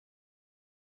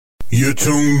You're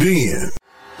tuned in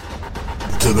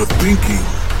to the Thinking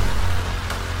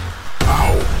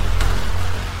Out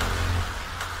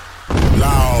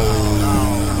Loud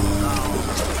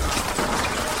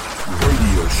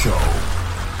radio show,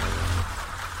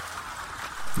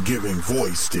 giving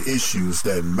voice to issues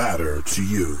that matter to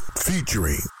you,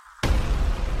 featuring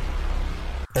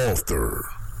author,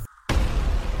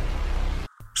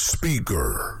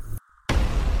 speaker,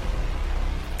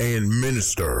 and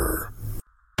minister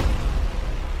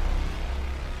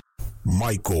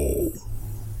Michael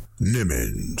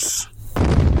Nimmons.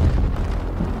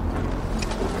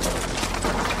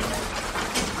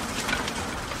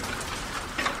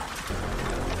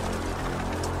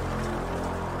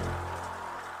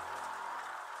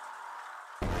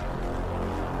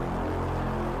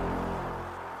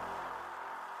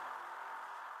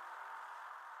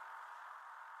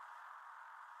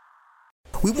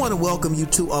 We want to welcome you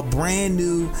to a brand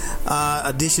new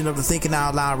edition of the Thinking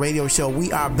Out Loud radio show.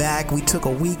 We are back. We took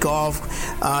a week off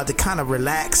to kind of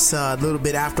relax a little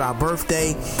bit after our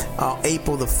birthday,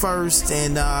 April the 1st,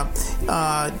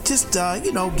 and just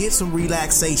get some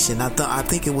relaxation. I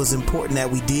think it was important that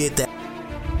we did that.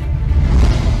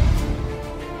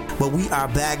 But we are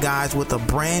back, guys, with a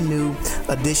brand new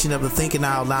edition of the Thinking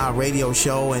Out Loud radio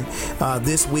show. And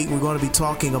this week we're going to be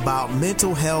talking about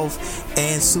mental health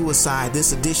and suicide.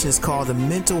 This edition is called the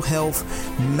Mental Health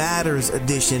Matters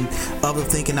edition of the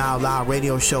Thinking Out Loud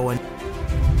radio show.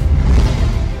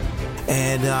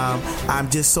 And I'm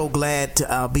just so glad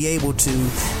to be able to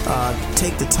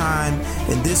take the time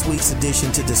in this week's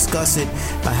edition to discuss it.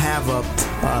 I have a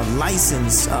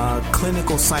licensed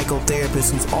clinical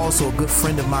psychotherapist who's also a good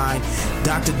friend of mine,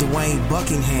 Dr. Dwayne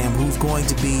Buckingham, who's going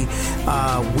to be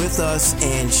with us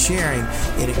and sharing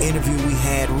in an interview we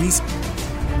had recently.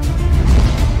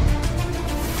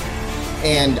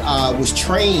 And was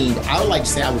trained, I would like to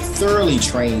say I was thoroughly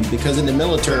trained, because in the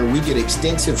military we get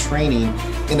extensive training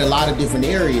in a lot of different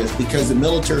areas, because the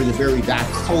military is a very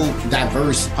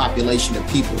diverse population of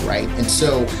people, right? And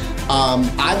so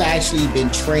I've actually been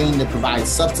trained to provide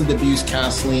substance abuse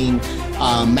counseling,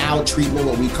 maltreatment,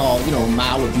 what we call,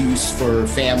 mal abuse for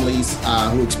families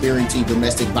who experience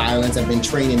domestic violence. I've been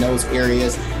trained in those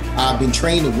areas. I've been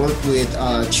trained to work with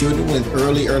children with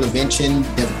early intervention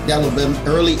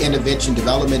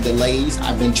development delays.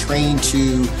 I've been trained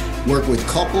to work with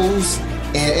couples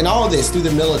and all of this through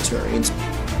the military.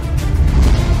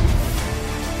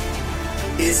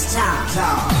 It's time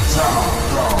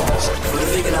for the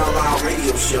Thinking Out Loud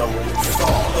radio show.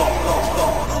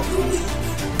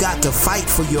 You've got to fight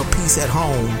for your peace at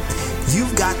home.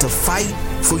 You've got to fight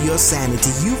for your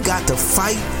sanity. You've got to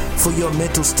fight for your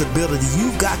mental stability.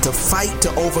 You've got to fight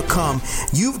to overcome.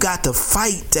 You've got to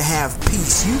fight to have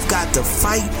peace. You've got to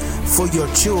fight for your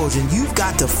children. You've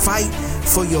got to fight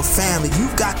for your family.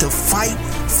 You've got to fight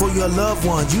for your loved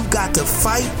ones. You've got to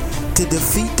fight to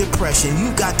defeat depression.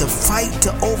 You've got to fight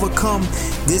to overcome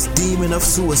this demon of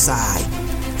suicide.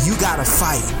 You gotta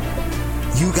fight.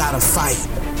 You gotta fight.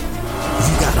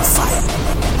 You gotta fight.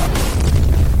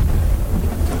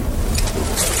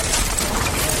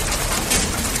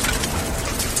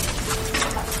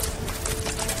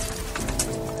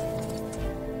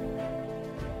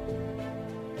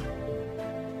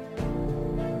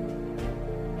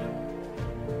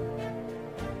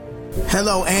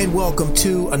 Hello and welcome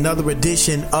to another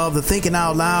edition of the Thinking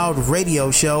Out Loud radio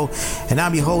show. And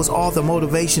I'm your host, author,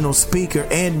 motivational speaker,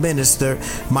 and minister,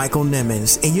 Michael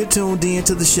Nimmons. And you're tuned in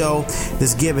to the show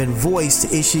that's giving voice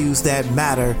to issues that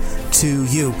matter to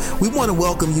you. We want to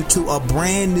welcome you to a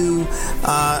brand new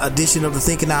edition of the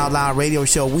Thinking Out Loud radio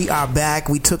show. We are back.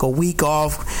 We took a week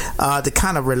off to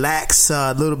kind of relax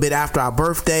a little bit after our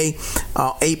birthday,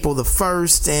 April the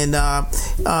 1st,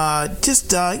 and just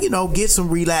get some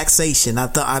relaxation.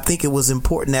 I think it was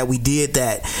important that we did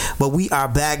that. But we are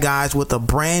back, guys, with a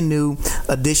brand new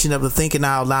edition of the Thinking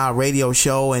Out Loud radio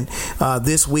show. And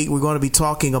this week we're going to be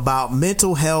talking about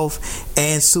mental health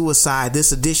and suicide.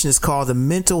 This edition is called the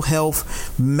Mental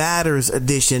Health Matters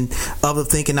edition of the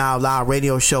Thinking Out Loud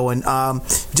radio show. And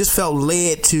just felt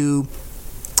led to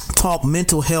talk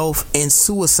mental health and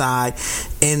suicide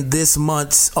in this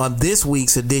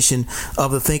week's edition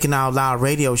of the Thinking Out Loud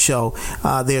radio show.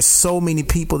 There's so many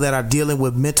people that are dealing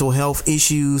with mental health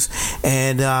issues,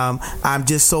 and I'm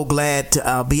just so glad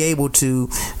to be able to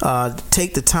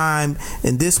take the time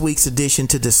in this week's edition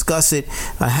to discuss it.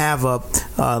 I have a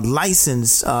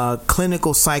licensed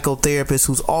clinical psychotherapist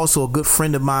who's also a good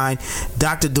friend of mine,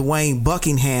 Dr. Dwayne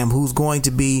Buckingham, who's going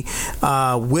to be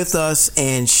with us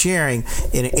and sharing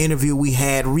in an interview we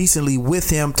had recently with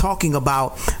him, talking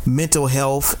about mental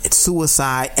health,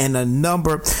 suicide, and a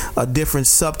number of different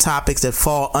subtopics that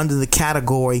fall under the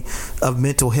category of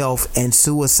mental health and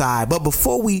suicide. But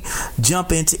before we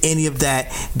jump into any of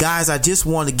that, guys, I just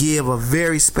want to give a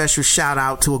very special shout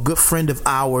out to a good friend of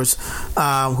ours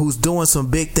who's doing some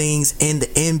big things in the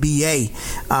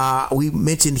NBA. We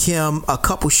mentioned him a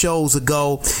couple shows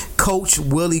ago, Coach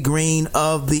Willie Green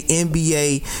of the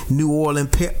NBA New Orleans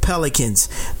Pelicans.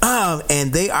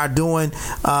 And they are doing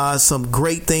some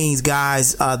great things,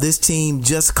 guys. This team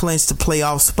just clinched the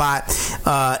playoff spot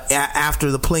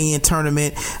after the play-in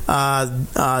tournament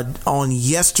on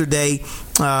yesterday,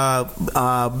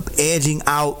 edging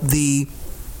out the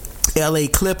LA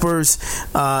Clippers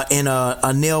in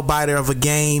a nail biter of a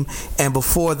game, and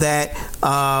before that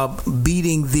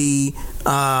beating the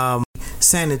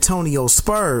San Antonio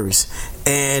Spurs,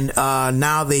 and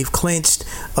now they've clinched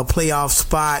a playoff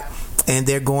spot, and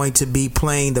they're going to be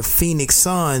playing the Phoenix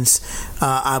Suns,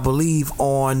 I believe,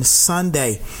 on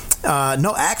Sunday.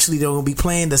 No, actually, they're going to be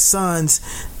playing the Suns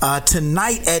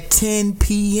tonight at 10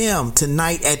 p.m.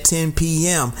 Tonight at 10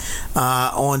 p.m.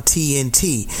 On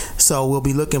TNT. So we'll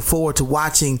be looking forward to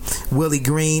watching Willie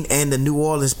Green and the New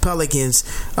Orleans Pelicans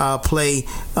play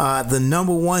the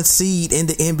number one seed in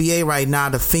the NBA right now,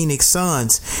 the Phoenix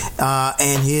Suns,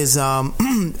 and his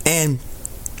and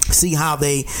see how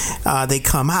they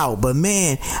come out. But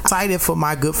man, I'm excited for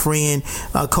my good friend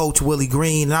Coach Willie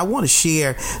Green, and I want to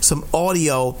share some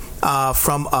audio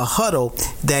from a huddle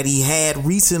that he had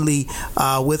recently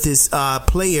with his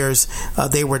players.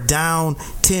 They were down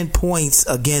 10 points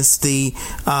against the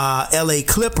LA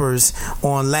Clippers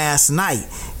on last night,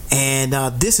 and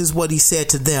this is what he said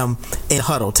to them in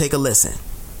huddle. Take a listen.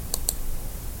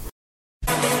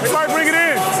 Everybody bring it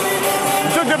in.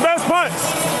 You took the best punch.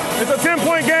 It's a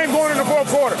 10-point game going in the fourth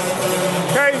quarter.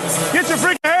 Okay? Get your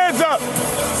freaking heads up.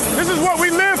 This is what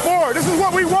we live for. This is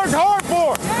what we worked hard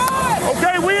for.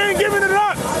 Okay? We ain't giving it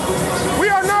up. We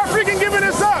are not freaking giving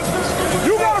this up.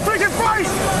 You gotta freaking fight.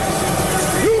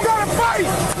 You gotta fight.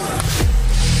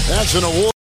 That's an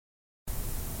award.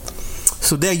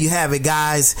 So there you have it,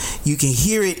 guys. You can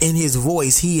hear it in his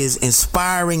voice. He is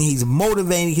inspiring. He's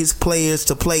motivating his players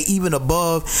to play even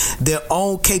above their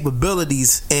own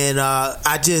capabilities. And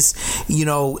I just,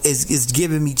 it's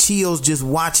giving me chills just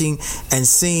watching and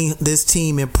seeing this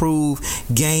team improve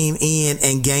game in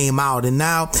and game out. And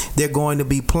now they're going to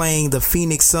be playing the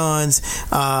Phoenix Suns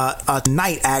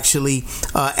tonight, actually,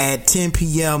 at 10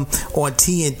 p.m. on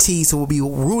TNT. So we'll be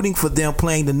rooting for them,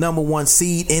 playing the number one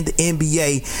seed in the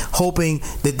NBA, hoping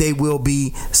that they will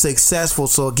be successful.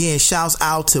 So again, shouts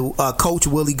out to Coach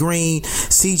Willie Green,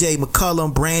 CJ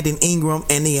McCollum, Brandon Ingram,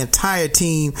 and the entire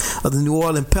team of the New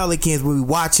Orleans Pelicans. We'll be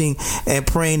watching and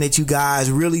praying that you guys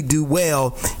really do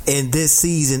well in this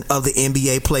season of the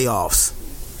NBA playoffs.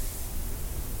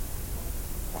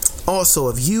 Also,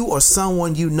 if you or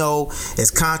someone you know is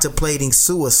contemplating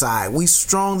suicide, we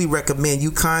strongly recommend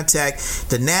you contact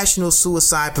the National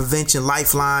Suicide Prevention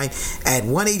Lifeline at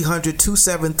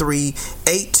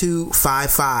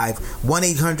 1-800-273-8255.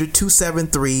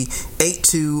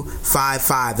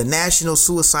 1-800-273-8255. The National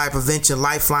Suicide Prevention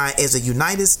Lifeline is a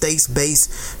United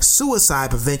States-based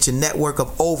suicide prevention network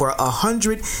of over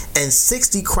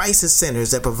 160 crisis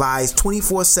centers that provides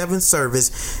 24/7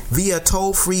 service via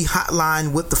toll-free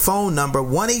hotline with the phone number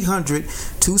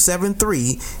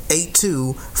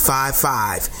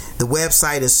 1-800-273-8255. The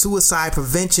website is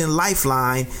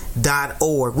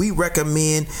suicidepreventionlifeline.org. We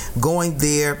recommend going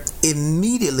there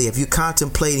immediately. If you're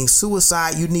contemplating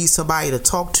suicide, you need somebody to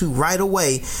talk to right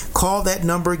away, call that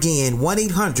number again,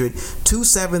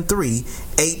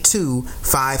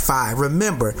 1-800-273-8255.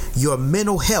 Remember, your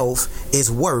mental health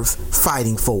is worth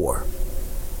fighting for.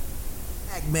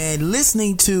 Man,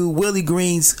 listening to Willie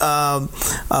Green's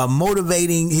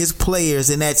motivating his players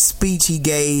in that speech he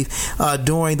gave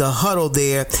during the huddle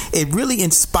there, it really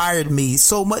inspired me,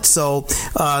 so much so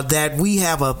that we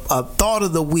have a thought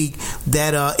of the week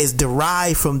that is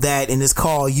derived from that, and it's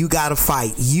called You Gotta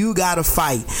Fight. You Gotta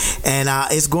Fight. And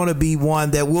it's going to be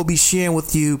one that we'll be sharing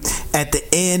with you at the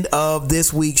end of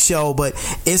this week's show, but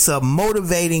it's a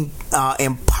motivating,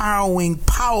 empowering,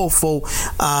 powerful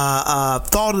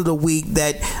thought of the week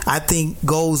that I think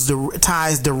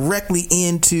ties directly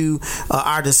into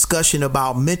our discussion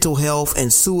about mental health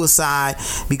and suicide,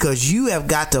 because you have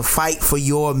got to fight for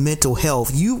your mental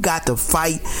health. You've got to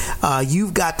fight.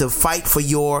 You've got to fight for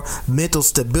your mental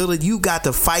stability. You've got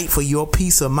to fight for your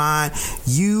peace of mind.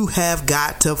 You have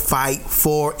got to fight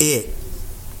for it.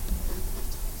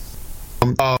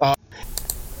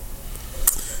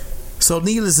 So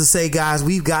needless to say, guys,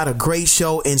 we've got a great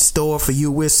show in store for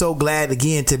you. We're so glad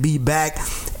again to be back.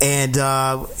 And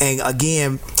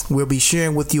again, we'll be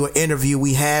sharing with you an interview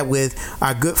we had with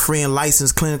our good friend,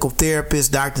 licensed clinical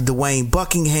therapist, Dr. Dwayne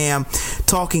Buckingham,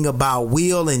 talking about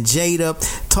Will and Jada,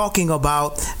 talking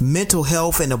about mental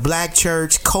health in the Black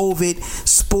church, COVID,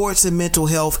 sports and mental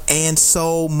health, and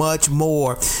so much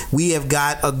more. We have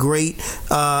got a great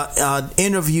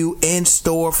interview in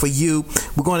store for you.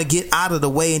 We're going to get out of the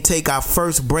way and take our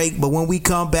first break. But when we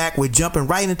come back, we're jumping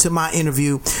right into my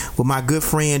interview with my good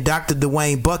friend, Dr.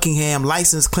 Dwayne Buckingham,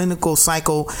 licensed clinical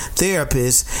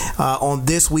psychotherapist, on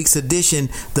this week's edition,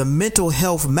 the Mental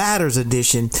Health Matters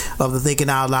edition of the Thinking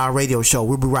Out Loud radio show.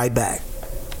 We'll be right back.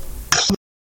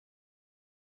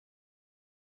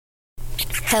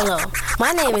 Hello,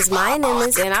 my name is Maya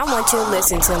Nimmons, and I want you to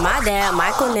listen to my dad,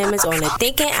 Michael Nimmons, on the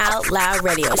Thinking Out Loud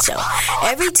radio show.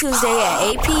 Every Tuesday at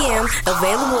 8 p.m.,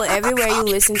 available everywhere you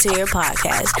listen to your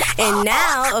podcast. And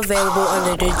now available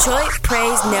on the Detroit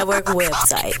Praise Network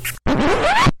website.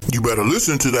 You better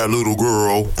listen to that little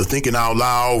girl, the Thinking Out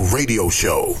Loud radio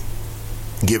show,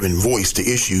 giving voice to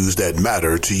issues that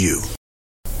matter to you.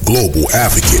 Global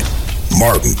advocate,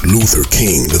 Martin Luther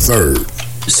King III.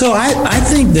 So I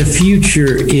think the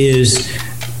future is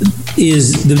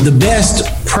the best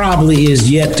probably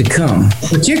is yet to come,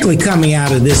 particularly coming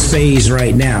out of this phase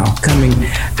right now, coming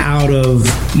out of,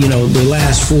 the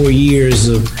last 4 years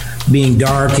of being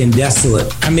dark and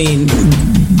desolate. I mean,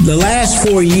 the last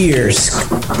 4 years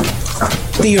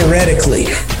theoretically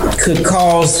have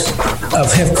caused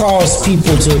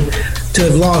people to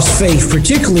have lost faith,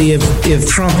 particularly if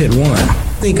Trump had won. I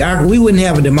think we wouldn't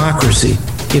have a democracy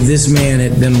if this man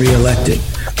had been reelected.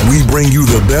 We bring you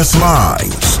the best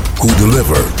minds who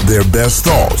deliver their best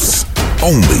thoughts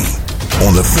only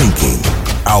on the Thinking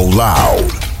Out Loud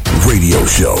radio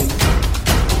show.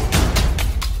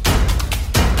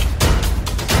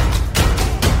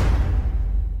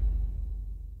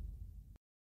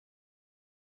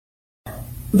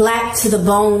 Black to the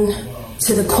bone,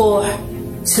 to the core,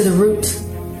 to the root.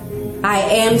 I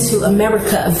am to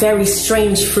America a very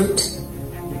strange fruit.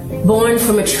 Born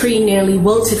from a tree nearly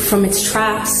wilted from its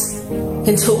tribes,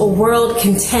 into a world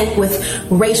content with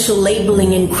racial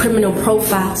labeling and criminal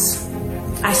profiles.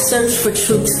 I search for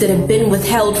truths that have been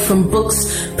withheld from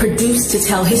books produced to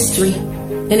tell history.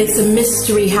 And it's a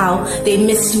mystery how they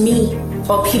missed me,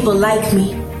 or people like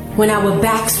me, when our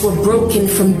backs were broken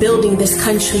from building this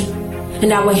country,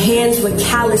 and our hands were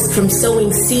calloused from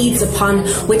sowing seeds upon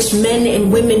which men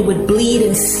and women would bleed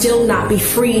and still not be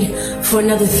freed for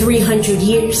another 300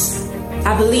 years.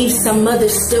 I believe some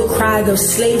mothers still cry those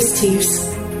slaves' tears,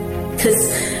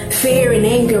 'cause fear and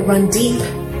anger run deep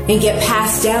and get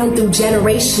passed down through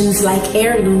generations like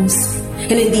heirlooms.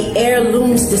 And in the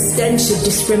heirlooms, the stench of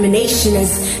discrimination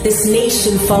as this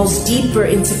nation falls deeper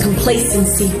into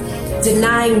complacency,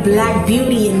 denying black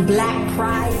beauty and black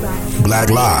pride.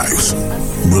 Black lives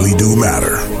really do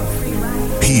matter.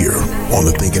 Here on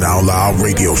the Thinking Out Loud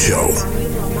radio show,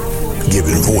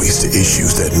 giving voice to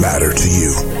issues that matter to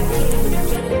you.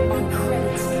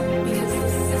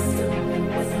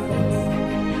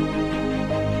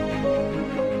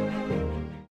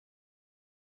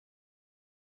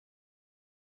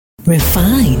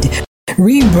 Refined,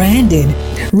 rebranded,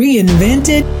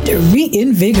 reinvented,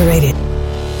 reinvigorated,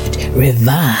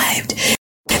 revived.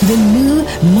 The new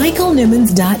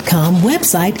MichaelNimmons.com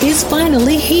website is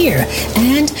finally here,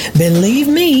 and believe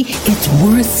me, it's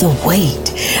worth the wait.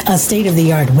 A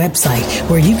state-of-the-art website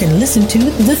where you can listen to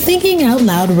the Thinking Out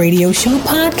Loud radio show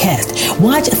podcast,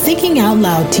 watch Thinking Out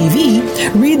Loud TV,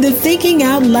 read the Thinking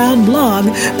Out Loud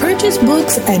blog, purchase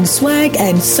books and swag,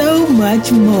 and so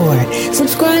much more.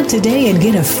 Subscribe today and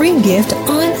get a free gift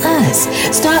on us.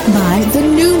 Stop by the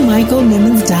new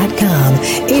MichaelNimmons.com.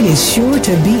 It is sure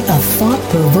to be a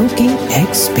thought-provoking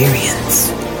experience.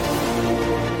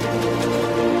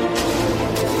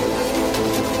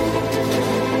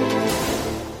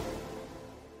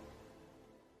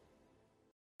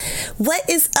 What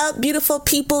is up, beautiful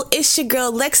people? It's your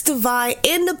girl Lex Divine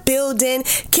in the building,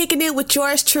 kicking it with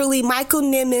yours truly, Michael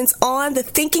Nimmons, on the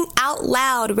Thinking Out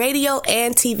Loud radio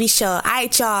and TV show. All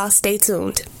right, y'all, stay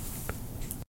tuned.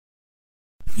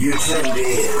 You're tuned in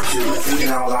to the Thinking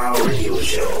Out Loud radio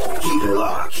show. Keep it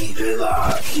locked, keep it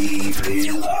locked, keep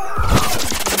it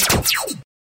locked.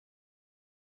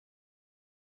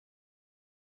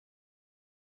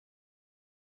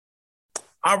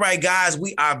 All right, guys,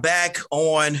 we are back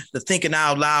on the Thinking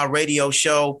Out Loud radio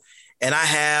show, and I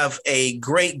have a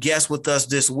great guest with us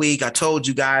this week. I told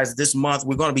you guys this month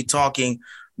we're going to be talking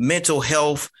mental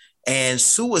health and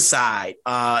suicide.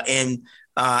 And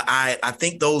I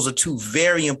think those are two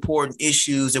very important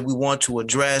issues that we want to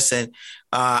address. And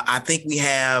I think we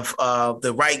have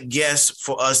the right guest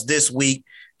for us this week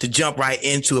to jump right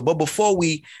into it. But before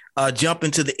we jump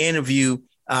into the interview,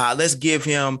 let's give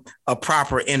him a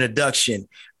proper introduction.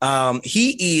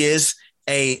 He is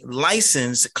a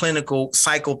licensed clinical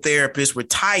psychotherapist,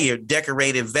 retired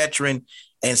decorated veteran,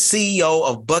 and CEO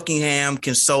of Buckingham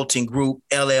Consulting Group,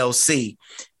 LLC.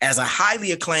 As a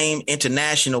highly acclaimed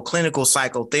international clinical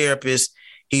psychotherapist,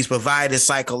 he's provided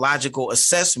psychological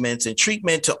assessments and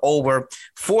treatment to over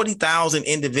 40,000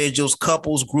 individuals,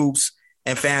 couples, groups,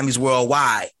 and families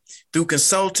worldwide. Through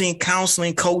consulting,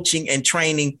 counseling, coaching, and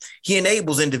training, he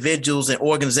enables individuals and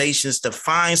organizations to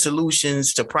find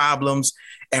solutions to problems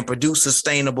and produce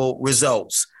sustainable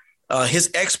results.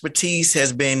 His expertise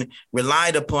has been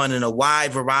relied upon in a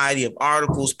wide variety of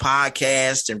articles,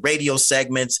 podcasts, and radio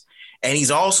segments. And he's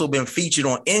also been featured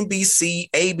on NBC,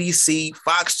 ABC,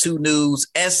 Fox 2 News,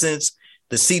 Essence,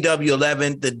 the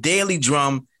CW11, the Daily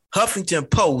Drum, Huffington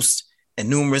Post, and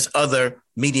numerous other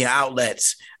media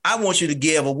outlets. I want you to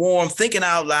give a warm Thinking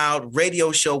Out Loud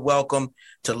radio show welcome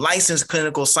to licensed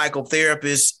clinical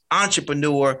psychotherapist,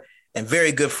 entrepreneur, and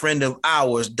very good friend of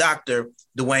ours, Dr.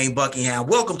 Dwayne Buckingham.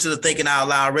 Welcome to the Thinking Out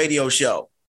Loud radio show.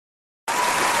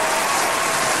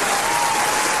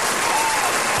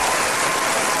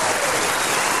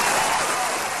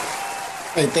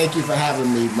 Hey, thank you for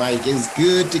having me, Mike. It's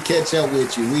good to catch up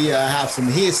with you. We have some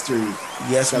history.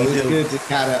 Yes, so we it's do. Good to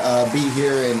kind of be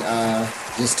here and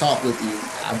just talk with you.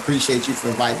 I appreciate you for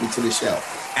inviting me to the show.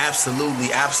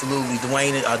 Absolutely, absolutely.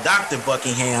 Dwayne, Dr.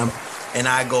 Buckingham and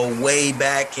I go way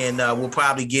back, and we'll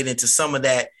probably get into some of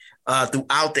that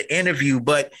throughout the interview.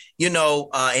 But,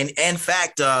 and in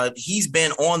fact, he's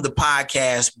been on the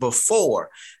podcast before.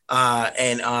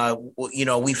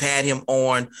 We've had him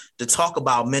on to talk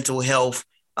about mental health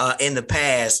in the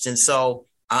past. And so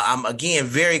I'm, again,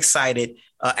 very excited,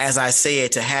 as I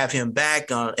said, to have him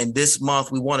back. And this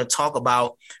month, we want to talk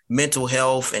about mental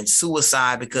health and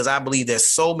suicide, because I believe there's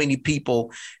so many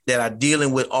people that are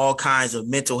dealing with all kinds of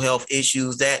mental health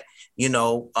issues that,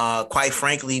 quite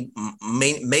frankly,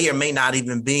 may or may not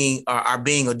even are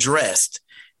being addressed.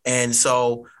 And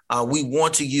so we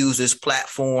want to use this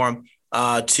platform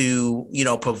to,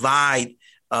 provide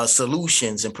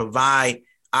solutions and provide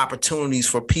opportunities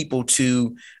for people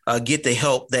to get the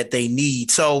help that they need.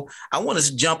 So I want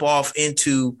to jump off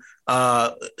into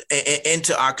our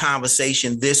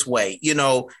conversation this way.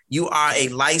 You are a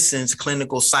licensed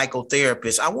clinical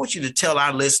psychotherapist. I want you to tell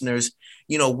our listeners,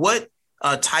 what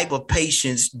type of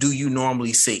patients do you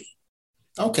normally see?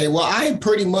 Okay, well, I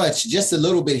pretty much just a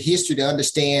little bit of history to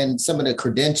understand some of the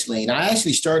credentialing. I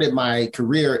actually started my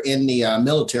career in the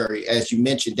military, as you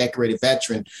mentioned, decorated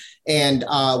veteran, and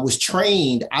was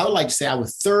trained. I would like to say I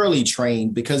was thoroughly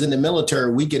trained, because in the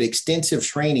military, we get extensive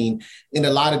training in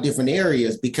a lot of different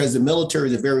areas, because the military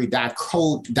is a very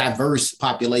diverse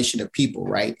population of people,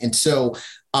 right? And so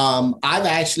I've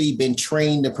actually been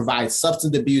trained to provide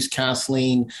substance abuse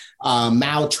counseling,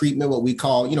 maltreatment, what we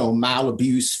call, mal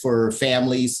abuse for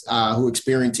families who are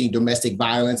experiencing domestic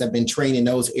violence. I've been trained in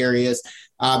those areas.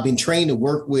 I've been trained to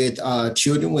work with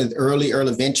children with early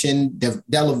intervention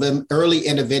development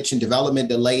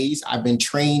delays. I've been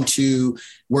trained to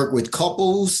work with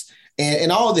couples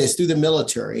and all this through the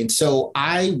military. And so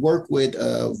I work with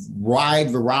a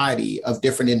wide variety of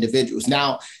different individuals.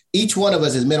 Now, each one of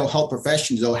us as mental health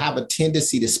professionals, though, have a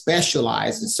tendency to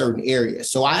specialize in certain areas.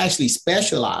 So I actually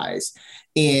specialize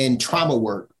in trauma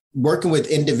work, working with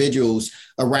individuals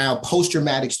around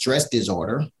post-traumatic stress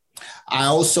disorder. I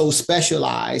also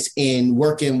specialize in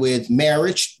working with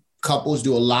marriage couples,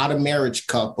 do a lot of marriage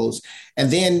couples. And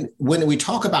then when we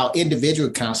talk about individual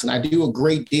counseling, I do a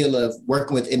great deal of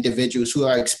working with individuals who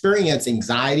are experiencing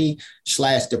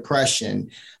anxiety/depression.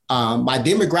 My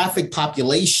demographic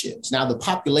populations, now the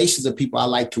populations of people I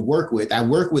like to work with, I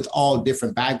work with all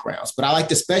different backgrounds, but I like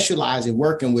to specialize in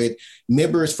working with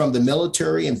members from the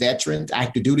military and veterans,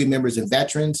 active duty members and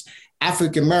veterans,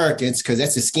 African Americans, because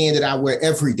that's the skin that I wear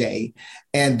every day.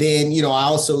 And then, I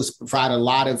also provide a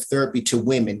lot of therapy to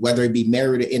women, whether it be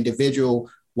married or individual,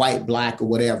 white, black, or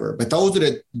whatever. But those are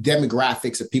the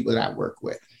demographics of people that I work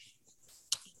with.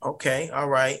 Okay. All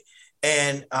right.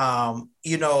 And,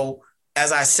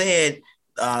 as I said,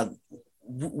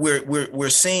 we're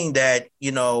seeing that,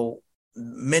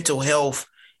 mental health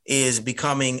is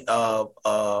becoming a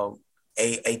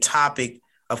topic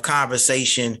of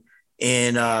conversation,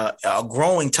 in a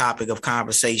growing topic of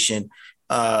conversation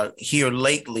here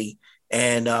lately.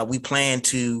 And we plan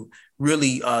to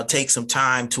really take some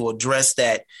time to address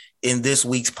that in this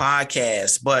week's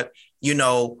podcast. But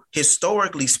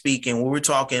historically speaking, when we're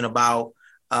talking about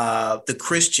the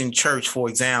Christian church, for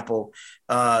example,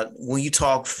 when you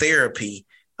talk therapy,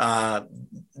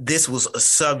 this was a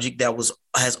subject that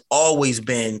has always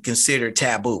been considered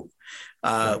taboo.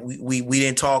 We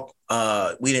didn't talk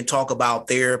about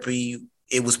therapy.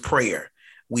 It was prayer.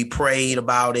 We prayed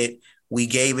about it. We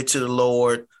gave it to the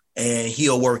Lord, and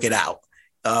He'll work it out.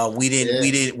 We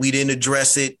didn't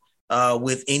address it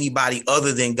with anybody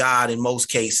other than God in most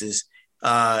cases.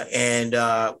 And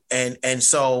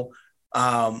so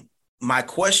my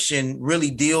question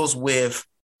really deals with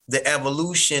the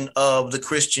evolution of the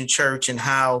Christian church and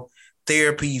how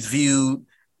therapy is viewed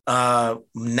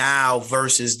now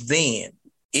versus then.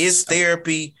 Is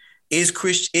therapy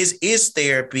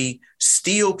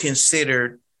still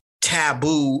considered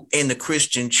taboo in the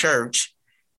Christian church?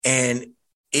 And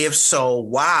if so,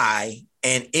 why?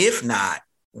 And if not,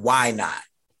 why not?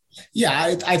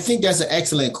 Yeah, I think that's an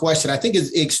excellent question. I think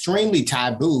it's extremely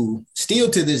taboo still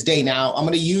to this day. Now, I'm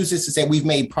going to use this to say we've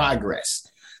made progress.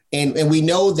 And we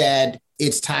know that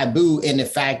it's taboo in the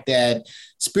fact that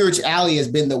spirituality has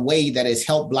been the way that has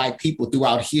helped Black people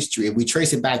throughout history. If we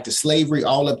trace it back to slavery,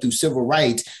 all up through civil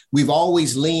rights, we've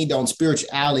always leaned on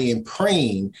spirituality and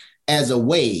praying as a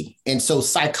way. And so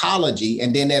psychology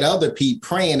and then that other piece,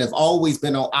 praying, have always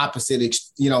been on opposite,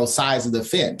 sides of the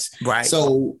fence. Right.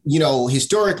 So,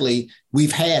 historically,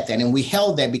 we've had that and we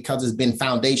held that because it's been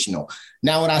foundational.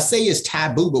 Now, when I say it's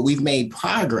taboo, but we've made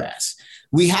progress,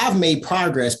 we have made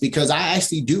progress because I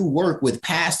actually do work with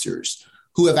pastors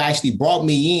who have actually brought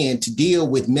me in to deal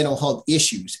with mental health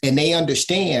issues. And they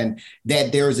understand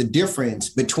that there is a difference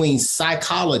between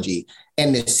psychology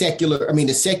and the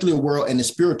secular world and the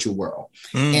spiritual world.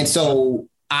 And so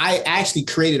I actually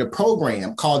created a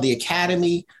program called the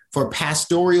Academy for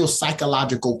Pastoral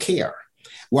Psychological Care,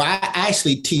 where I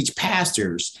actually teach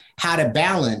pastors how to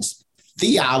balance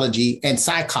theology and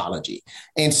psychology.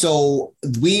 And so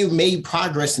we've made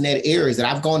progress in that area that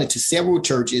I've gone into several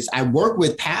churches. I work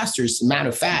with pastors, as a matter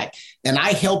of fact, and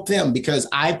I help them because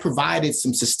I provided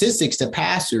some statistics to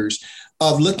pastors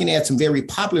of looking at some very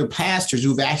popular pastors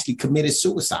who've actually committed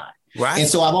suicide. Right. And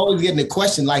so I've always gotten the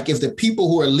question, like, if the people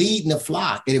who are leading the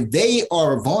flock, and if they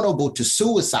are vulnerable to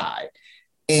suicide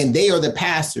and they are the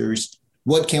pastors,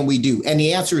 what can we do? And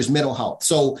the answer is mental health.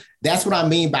 So that's what I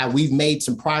mean by we've made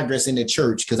some progress in the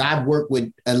church, because I've worked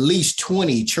with at least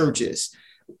 20 churches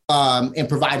and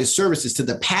provided services to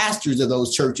the pastors of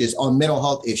those churches on mental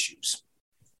health issues.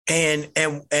 And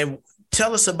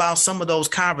tell us about some of those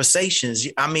conversations.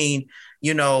 I mean,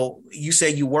 you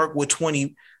say you work with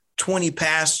 20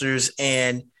 pastors,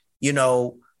 and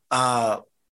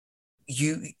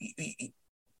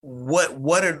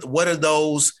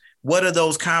what are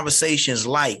those conversations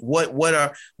like?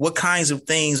 What kinds of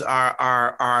things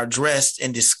are addressed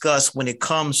and discussed when it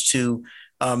comes to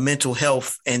mental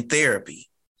health and therapy?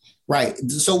 Right.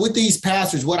 So with these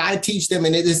pastors, what I teach them,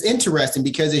 and it is interesting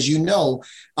because, as you know,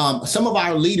 some of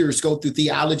our leaders go through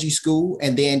theology school,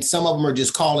 and then some of them are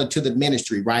just called into the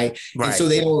ministry. Right. And so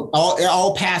they don't,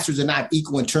 all pastors are not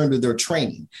equal in terms of their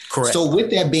training. Correct. So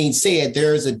with that being said,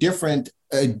 there is a different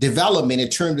development in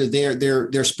terms of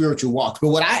their spiritual walk.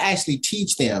 But what I actually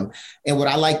teach them, and what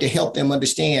I like to help them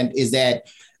understand, is that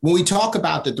when we talk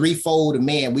about the threefold of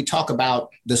man, we talk about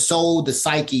the soul, the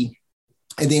psyche,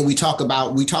 and then we talk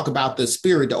about the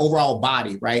spirit, the overall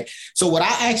body, right? So what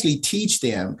I actually teach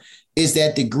them is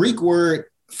that the Greek word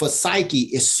for psyche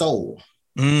is soul.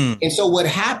 And so what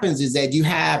happens is that you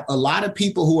have a lot of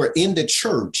people who are in the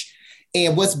church,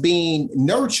 and what's being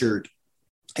nurtured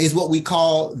is what we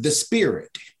call the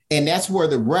spirit. And that's where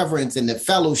the reverence and the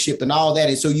fellowship and all that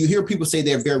is. So you hear people say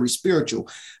they're very spiritual,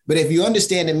 but if you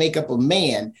understand the makeup of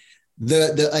man,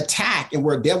 the attack and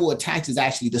where devil attacks is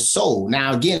actually the soul.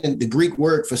 Now, again, the Greek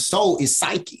word for soul is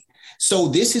psyche. So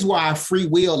this is where our free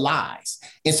will lies.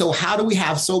 And so how do we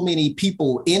have so many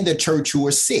people in the church who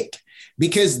are sick?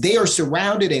 Because they are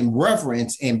surrounded in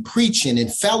reverence and preaching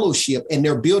and fellowship, and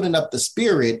they're building up the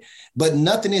spirit, but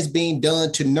nothing is being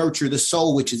done to nurture the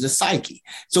soul, which is the psyche.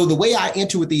 So the way I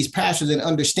enter with these pastors and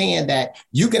understand that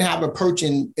you can have a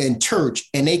person in church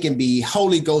and they can be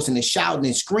Holy Ghost and shouting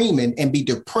and screaming and be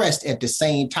depressed at the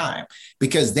same time,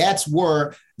 because that's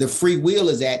where the free will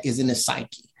is in the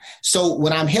psyche. So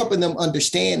what I'm helping them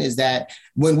understand is that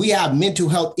when we have mental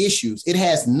health issues, it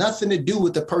has nothing to do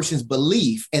with the person's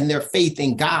belief and their faith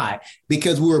in God,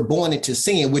 because we were born into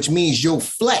sin, which means your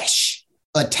flesh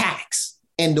attacks,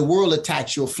 and the world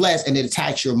attacks your flesh, and it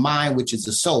attacks your mind, which is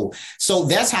the soul. So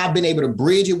that's how I've been able to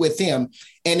bridge it with them.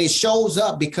 And it shows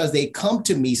up because they come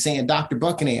to me saying, Dr.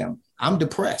 Buckingham, I'm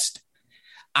depressed.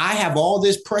 I have all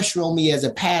this pressure on me as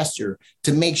a pastor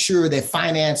to make sure that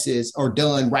finances are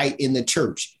done right in the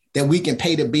church, that we can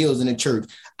pay the bills in the church.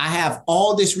 I have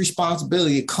all this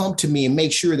responsibility to come to me and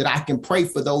make sure that I can pray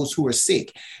for those who are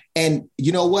sick. And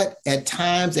you know what? At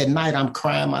times at night, I'm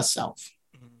crying myself.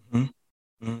 Mm-hmm.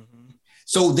 Mm-hmm.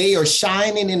 So they are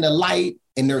shining in the light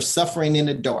and they're suffering in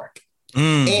the dark.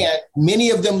 And many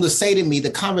of them will say to me,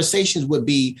 the conversations would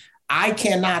be, I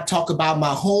cannot talk about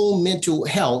my home mental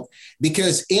health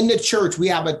because in the church, we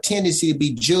have a tendency to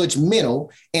be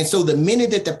judgmental. And so the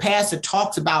minute that the pastor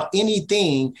talks about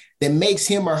anything that makes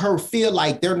him or her feel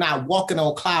like they're not walking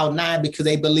on cloud nine because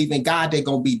they believe in God, they're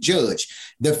going to be judged.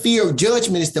 The fear of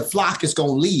judgment is the flock is going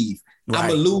to leave. Right. I'm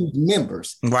going to lose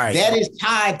members. Right. That is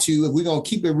tied to, if we're going to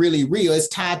keep it really real, it's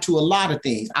tied to a lot of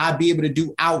things. I'll be able to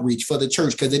do outreach for the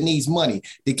church because it needs money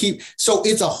to keep. So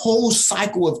it's a whole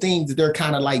cycle of things that they're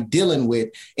kind of like dealing with.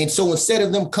 And so instead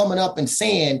of them coming up and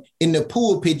saying in the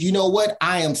pulpit, you know what,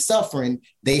 I am suffering,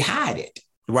 they hide it.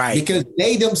 Right. Because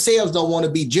they themselves don't want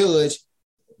to be judged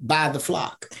by the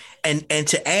flock. And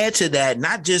to add to that,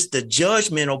 not just the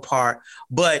judgmental part,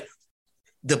 but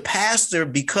the pastor,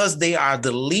 because they are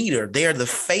the leader, they're the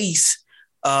face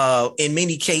in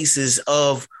many cases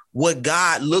of what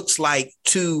God looks like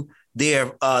to their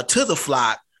to the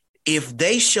flock. If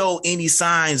they show any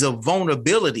signs of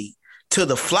vulnerability to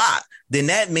the flock, then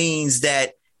that means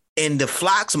that in the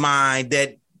flock's mind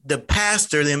that the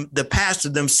pastor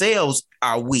themselves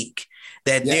are weak,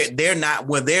 that they're not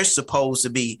where they're supposed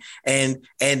to be, and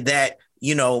that,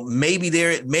 you know, maybe there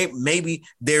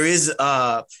is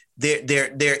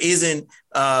there isn't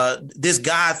this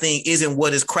God thing isn't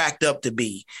what it's cracked up to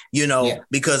be, you know,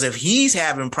 because if he's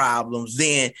having problems,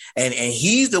 then and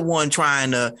he's the one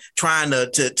trying to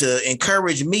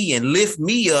encourage me and lift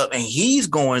me up, and he's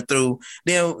going through,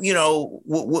 then, you know,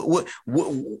 where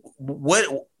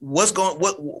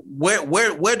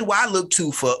do I look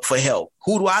to for help?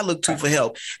 Who do I look to for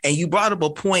help? And you brought up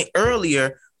a point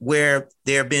earlier where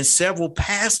there have been several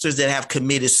pastors that have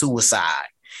committed suicide.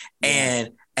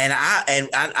 And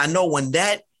I know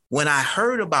when I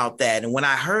heard about that, and when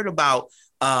I heard about,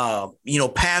 you know,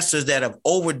 pastors that have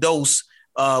overdosed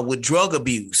with drug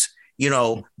abuse, you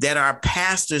know, that are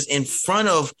pastors in front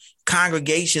of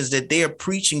congregations that they're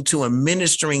preaching to and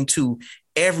ministering to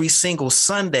every single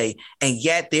Sunday, and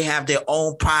yet they have their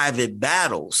own private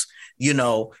battles, you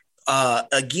know,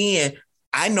 again,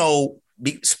 I know,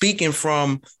 speaking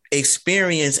from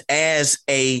experience as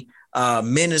a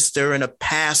minister and a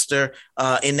pastor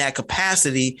in that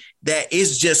capacity, that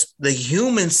is just the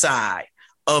human side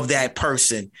of that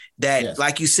person that,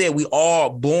 like you said, we all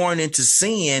born into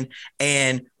sin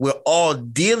and we're all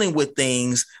dealing with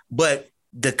things, but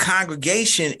the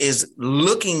congregation is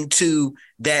looking to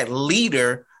that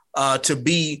leader to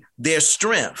be their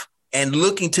strength and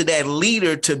looking to that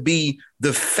leader to be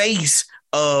the face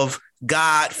of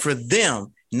God for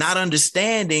them, not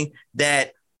understanding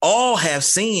that all have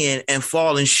sinned and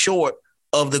fallen short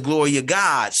of the glory of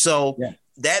God. So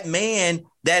that man,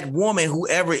 that woman,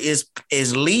 whoever is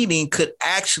leading could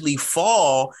actually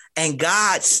fall, and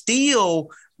God will still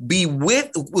be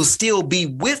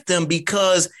with them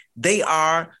because they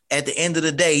are, at the end of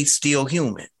the day, still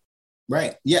human.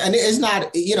 Right. Yeah. And it's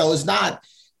not, you know, it's not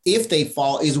if they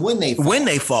fall, is when they fall. When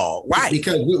they fall, right.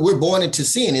 Because we're born into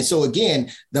sin. And so again,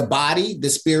 the body, the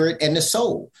spirit, and the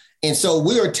soul. And so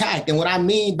we're attacked. And what I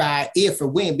mean by if or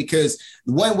when, because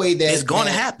one way that it's going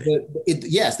to happen.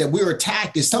 That we're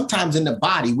attacked is sometimes in the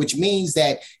body, which means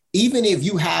that even if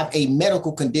you have a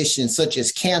medical condition such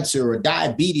as cancer or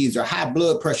diabetes or high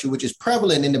blood pressure, which is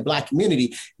prevalent in the Black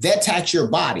community, that attacks your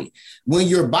body. When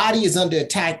your body is under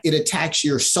attack, it attacks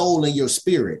your soul and your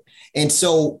spirit. And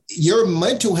so your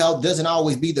mental health doesn't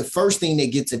always be the first thing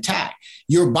that gets attacked.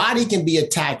 Your body can be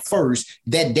attacked first.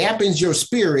 That dampens your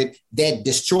spirit, that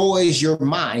destroys your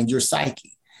mind, your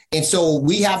psyche. And so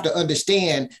we have to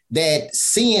understand that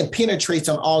sin penetrates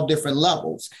on all different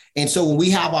levels. And so when we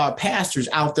have our pastors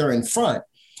out there in front,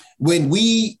 when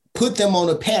we put them on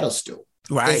a pedestal,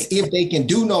 as if they can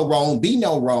do no wrong, be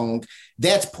no wrong,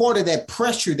 that's part of that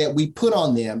pressure that we put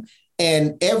on them.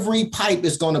 And every pipe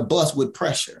is going to bust with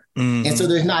pressure. Mm-hmm. And so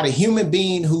there's not a human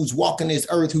being who's walking this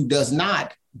earth who does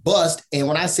not bust. And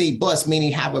when I say bust,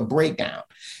 meaning have a breakdown.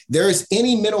 There's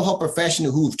any mental health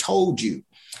professional who've told you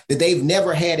that they've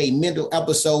never had a mental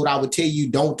episode, I would tell you,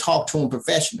 don't talk to them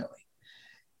professionally.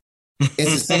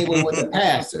 It's the same way with the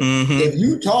pastor. Mm-hmm. If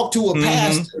you talk to a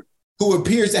pastor who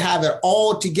appears to have it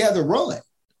all together, run.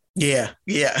 Yeah.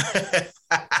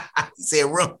 Say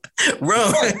run.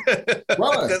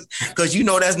 Because you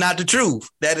know that's not the truth.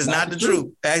 That is not the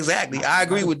truth. Exactly. I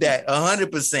agree with that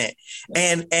 100%.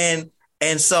 And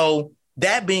And so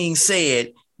that being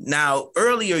said, now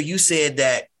earlier you said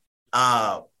that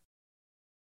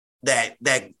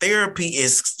that therapy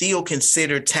is still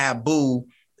considered taboo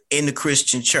in the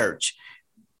Christian church.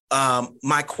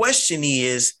 My question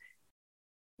is,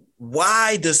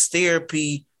 why does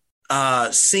therapy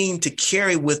seem to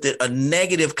carry with it a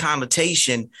negative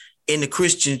connotation in the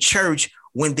Christian church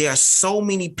when there are so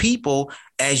many people,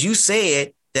 as you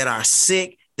said, that are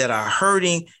sick, that are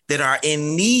hurting, that are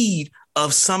in need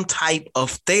of some type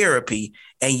of therapy,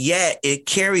 and yet it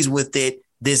carries with it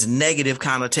this negative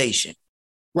connotation?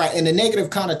 Right. And the negative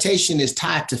connotation is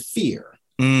tied to fear.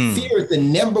 Fear is the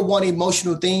number one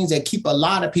emotional things that keep a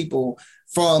lot of people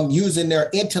from using their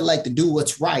intellect to do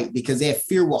what's right, because that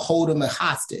fear will hold them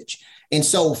hostage. And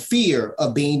so fear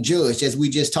of being judged, as we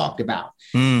just talked about.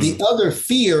 The other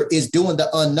fear is doing the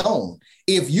unknown.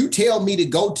 If you tell me to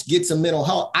go to get some mental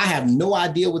health, I have no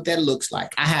idea what that looks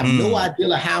like. I have no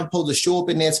idea how I'm supposed to show up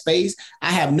in that space.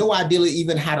 I have no idea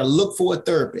even how to look for a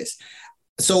therapist.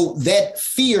 So that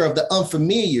fear of the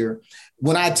unfamiliar,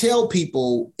 when I tell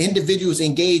people individuals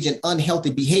engage in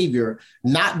unhealthy behavior,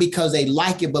 not because they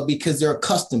like it, but because they're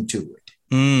accustomed to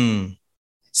it.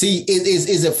 See,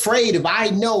 is afraid if I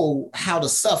know how to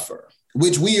suffer,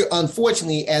 which we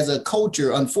unfortunately, as a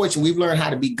culture, we've learned how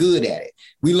to be good at it.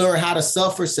 We learn how to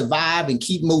suffer, survive, and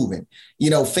keep moving.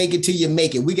 Fake it till you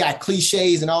make it. We got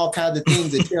cliches and all kinds of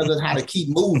things that tell us how to keep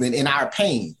moving in our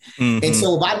pain. And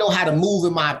so if I know how to move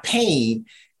in my pain,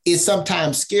 it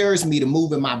sometimes scares me to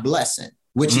move in my blessing,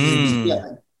 which is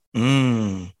healing.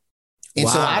 And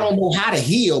so I don't know how to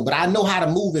heal, but I know how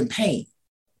to move in pain.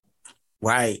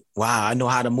 Right. Wow. I know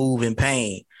how to move in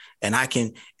pain, and I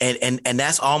can, and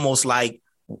that's almost like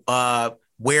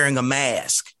wearing a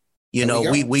mask. We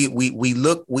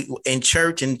look in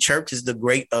church, and church is a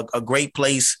great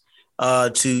place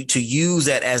to use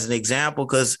that as an example,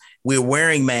 because we're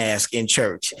wearing masks in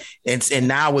church, and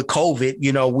now with COVID,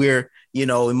 we're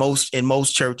in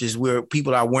most churches where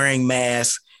people are wearing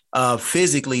masks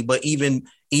physically, but even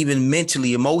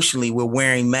mentally, emotionally, we're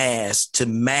wearing masks to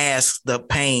mask the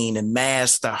pain and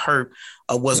mask the hurt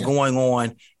of what's going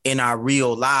on in our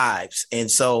real lives.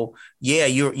 And so,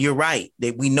 you're right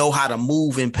that we know how to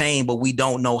move in pain, but we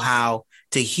don't know how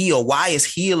to heal. Why is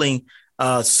healing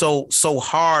so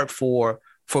hard for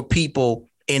people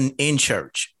in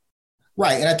church?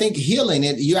 Right. And I think healing,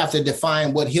 you have to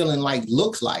define what healing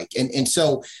looks like. And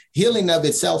so healing of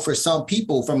itself for some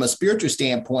people from a spiritual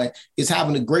standpoint is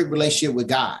having a great relationship with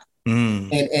God. And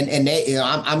they,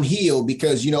 I'm healed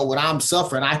because, when I'm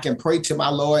suffering, I can pray to my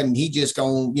Lord and he just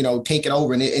gonna, take it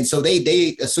over. And so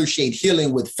they associate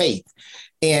healing with faith.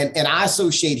 And I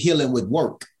associate healing with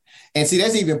work. And see,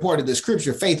 that's even part of the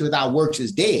scripture. Faith without works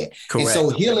is dead. Correct. And so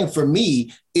healing for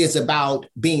me is about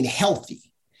being healthy.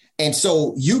 And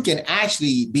so you can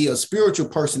actually be a spiritual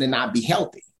person and not be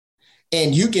healthy.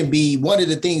 And you can be, one of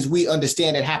the things we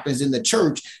understand that happens in the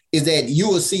church is that you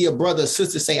will see a brother or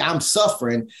sister say, I'm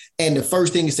suffering. And the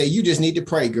first thing is say, you just need to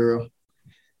pray, girl.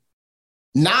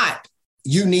 Not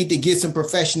you need to get some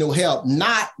professional help.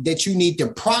 Not that you need to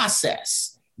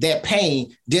process that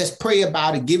pain. Just pray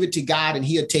about it, give it to God, and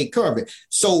he'll take care of it.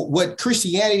 So what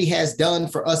Christianity has done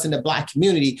for us in the Black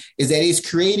community is that it's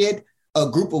created a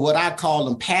group of what I call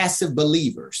them passive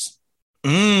believers.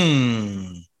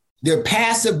 They're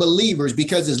passive believers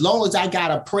because as long as I got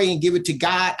to pray and give it to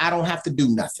God, I don't have to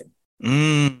do nothing.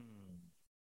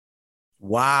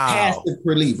 Wow. Passive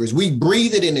believers. We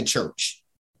breathe it in the church.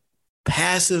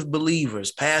 Passive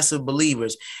believers.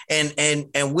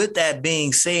 And with that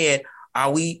being said,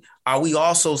 are we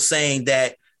also saying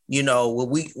that,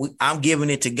 I'm giving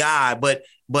it to God, but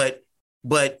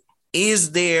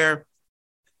is there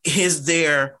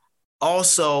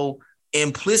also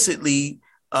implicitly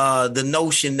the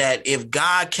notion that if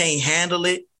God can't handle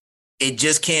it, it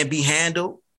just can't be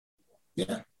handled?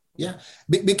 Yeah.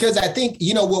 Because I think,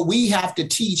 what we have to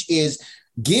teach is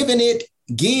giving it.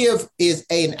 Give is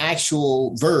an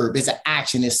actual verb. It's an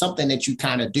action. It's something that you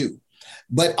kind of do.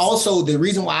 But also the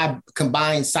reason why I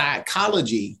combine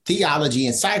theology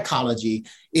and psychology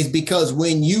is because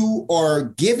when you are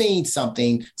giving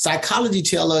something, psychology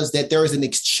tells us that there is an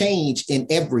exchange in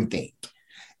everything.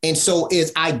 And so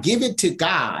as I give it to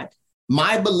God,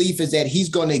 my belief is that he's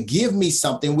going to give me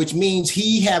something, which means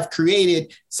he have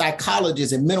created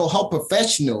psychologists and mental health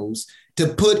professionals to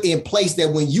put in place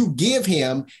that when you give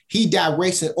him, he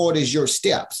directs and orders your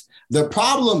steps. The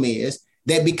problem is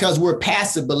that because we're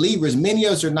passive believers, many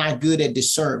of us are not good at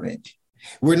discernment.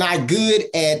 We're not good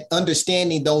at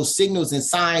understanding those signals and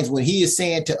signs when he is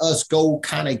saying to us, go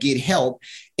kind of get help.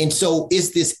 And so it's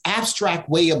this abstract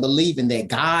way of believing that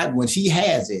God, when he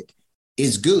has it,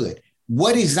 is good.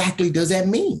 what exactly does that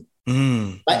mean?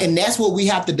 Right? And that's what we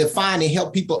have to define and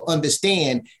help people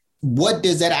understand. What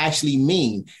does that actually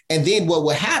mean? And then what will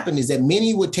happen is that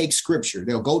many would take scripture.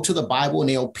 They'll go to the Bible and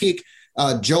they'll pick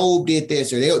Job did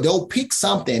this, or they'll pick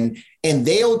something and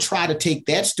they'll try to take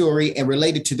that story and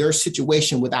relate it to their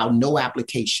situation without no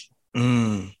application,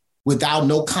 without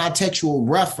no contextual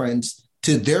reference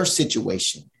to their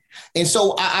situation. And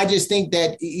so I just think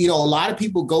that, a lot of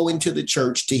people go into the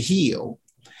church to heal,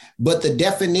 but the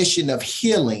definition of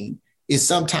healing is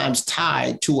sometimes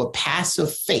tied to a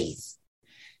passive faith.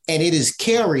 And it has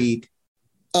carried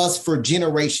us for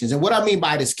generations. And what I mean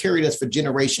by it is carried us for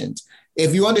generations.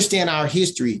 If you understand our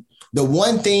history, the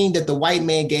one thing that the white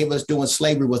man gave us during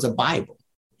slavery was a Bible,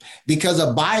 because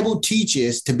a Bible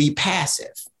teaches to be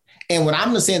passive. And when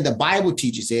I'm not saying the Bible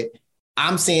teaches it,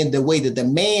 I'm saying the way that the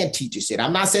man teaches it.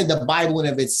 I'm not saying the Bible in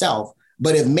of itself,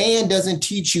 but if man doesn't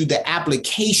teach you the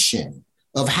application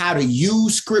of how to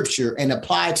use scripture and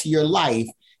apply it to your life,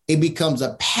 it becomes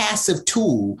a passive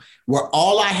tool where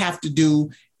all I have to do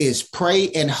is pray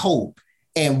and hope.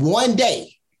 And one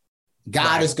day,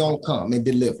 God is going to come and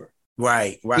deliver.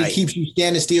 Right. He keeps you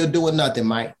standing still doing nothing,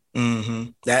 Mike.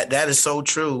 That is so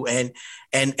true. And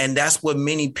that's what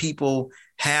many people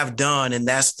have done. And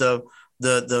that's the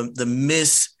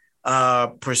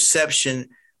misperception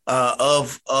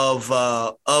of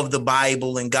the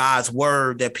Bible and God's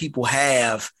word that people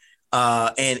have.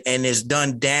 And it's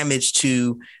done damage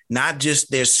to not just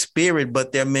their spirit,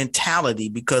 but their mentality,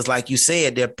 because like you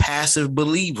said, they're passive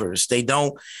believers.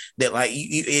 You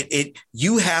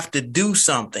have to do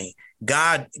something.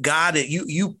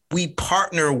 We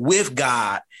partner with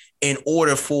God in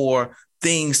order for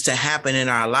things to happen in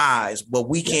our lives, but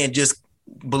we can't just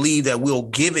believe that we'll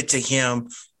give it to him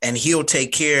and he'll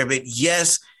take care of it.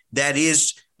 Yes, that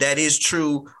is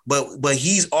true. But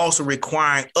he's also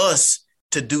requiring us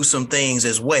to do some things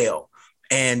as well.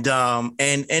 And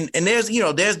there's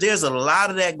a lot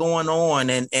of that going on.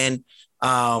 And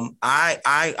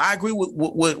I agree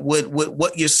with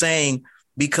what you're saying,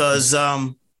 because I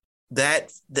believe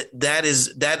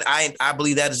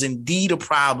that is indeed a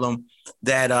problem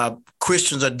that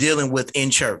Christians are dealing with in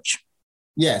church.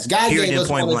 Yes. God gave us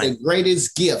one of the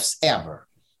greatest gifts ever.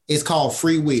 It's called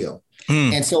free will.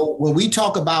 And so when we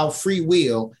talk about free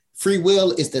will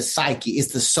is the psyche,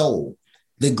 it's the soul.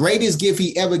 The greatest gift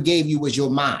he ever gave you was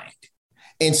your mind.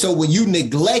 And so when you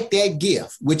neglect that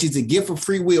gift, which is a gift of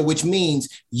free will, which means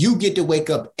you get to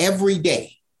wake up every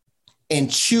day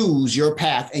and choose your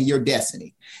path and your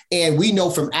destiny. And we know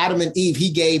from Adam and Eve,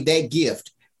 he gave that gift.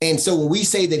 And so when we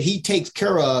say that he takes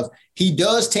care of, he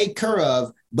does take care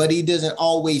of, but he doesn't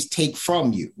always take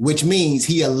from you, which means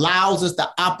he allows us to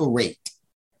operate.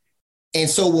 And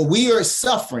so when we are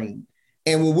suffering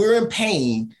and when we're in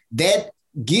pain, that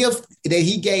gift that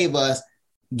he gave us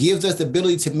gives us the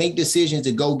ability to make decisions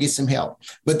to go get some help.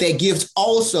 But that gift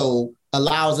also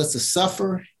allows us to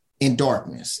suffer in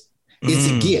darkness. It's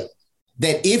a gift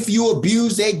that if you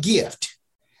abuse that gift,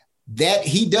 that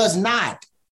he does not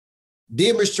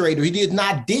demonstrate or he did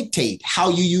not dictate how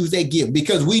you use that gift.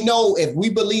 Because we know, if we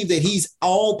believe that he's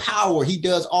all power, he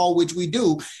does all which we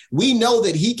do, we know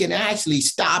that he can actually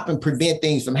stop and prevent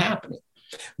things from happening.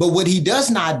 But what he does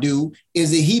not do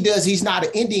is that he's not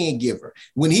an Indian giver.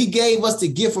 When he gave us the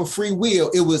gift of free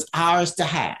will, it was ours to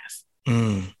have.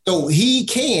 So he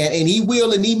can, and he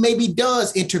will, and he maybe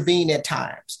does intervene at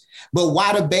times. But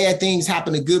why do bad things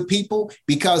happen to good people?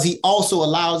 Because he also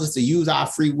allows us to use our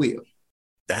free will.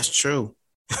 That's true.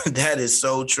 That is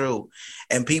so true.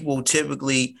 And people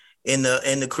typically in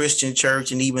the Christian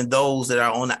church, and even those that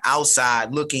are on the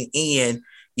outside looking in,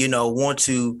 want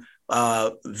to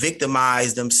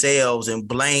victimize themselves and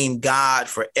blame God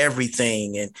for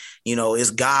everything. And,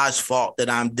 it's God's fault that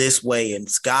I'm this way, and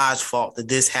it's God's fault that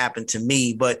this happened to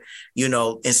me. But,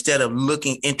 instead of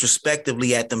looking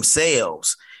introspectively at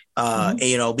themselves,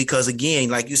 because again,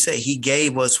 like you said, he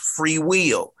gave us free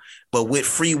will, but with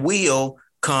free will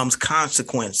comes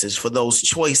consequences for those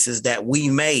choices that we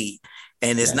made.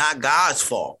 And it's not God's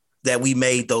fault that we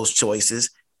made those choices,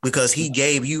 because he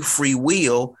gave you free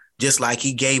will just like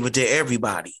he gave it to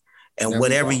everybody. And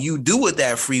whatever you do with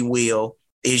that free will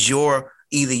is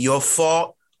either your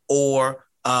fault or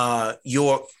it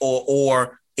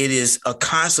is a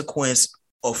consequence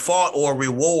or fault or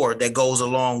reward that goes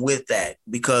along with that,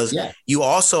 because you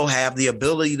also have the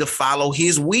ability to follow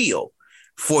his will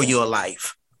for your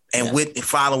life. And with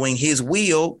following his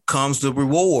will comes the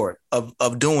reward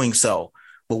of doing so.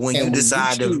 But when you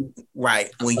decide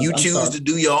when you choose to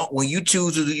do your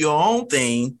own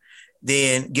thing,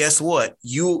 then guess what?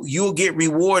 You'll get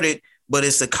rewarded, but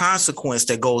it's the consequence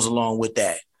that goes along with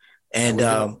that. And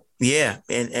Yeah.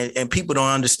 And people don't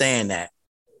understand that.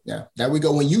 Yeah. There we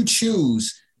go. When you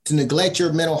choose to neglect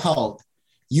your mental health,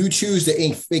 you choose to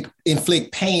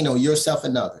inflict pain on yourself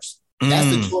and others. That's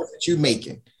the choice that you're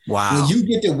making. Wow. When you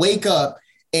get to wake up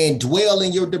and dwell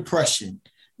in your depression,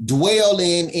 dwell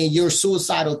in your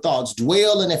suicidal thoughts,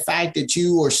 dwell in the fact that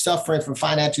you are suffering from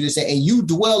financial distress, and you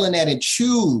dwell in that and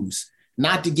choose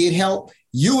not to get help,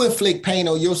 you inflict pain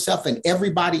on yourself and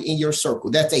everybody in your circle.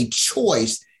 That's a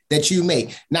choice that you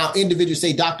make. Now, individuals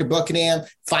say, Dr. Buckingham,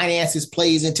 finances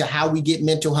plays into how we get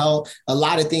mental health. A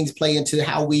lot of things play into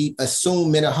how we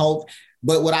assume mental health.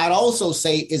 But what I'd also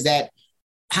say is that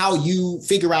how you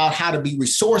figure out how to be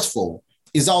resourceful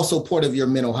is also part of your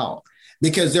mental health,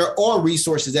 because there are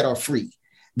resources that are free.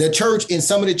 The church, in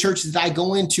some of the churches that I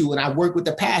go into and I work with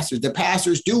the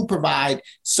pastors do provide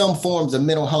some forms of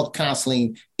mental health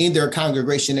counseling in their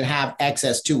congregation and have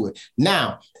access to it.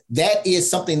 Now, that is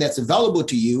something that's available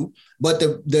to you, but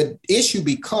the issue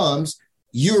becomes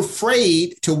you're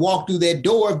afraid to walk through that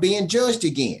door of being judged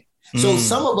again. So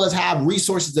some of us have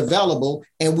resources available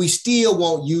and we still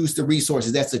won't use the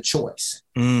resources. That's a choice.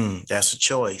 That's a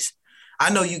choice. I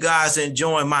know you guys are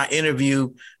enjoying my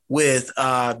interview with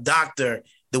Dr.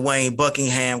 Dwayne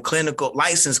Buckingham,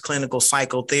 licensed clinical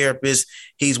psychotherapist.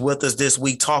 He's with us this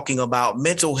week talking about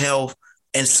mental health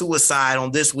and suicide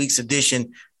on this week's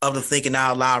edition of the Thinking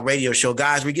Out Loud radio show.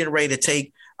 Guys, we're getting ready to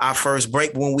take our first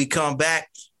break. When we come back,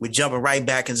 we're jumping right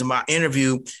back into my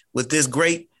interview with this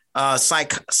great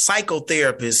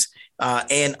psychotherapist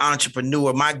and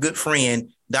entrepreneur, my good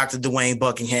friend, Dr. Dwayne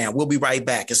Buckingham. We'll be right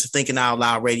back. It's the Thinking Out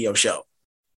Loud radio show.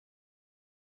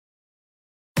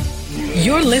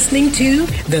 You're listening to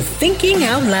the Thinking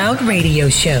Out Loud radio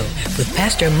show with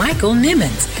Pastor Michael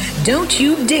Nimmons. Don't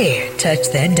you dare touch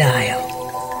that dial.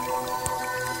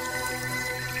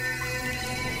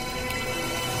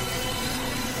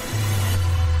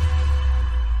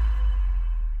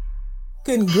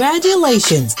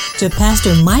 Congratulations to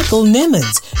Pastor Michael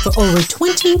Nimmons for over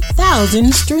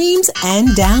 20,000 streams and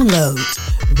downloads.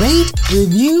 Rate,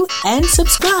 review, and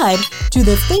subscribe to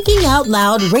the Thinking Out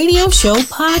Loud Radio Show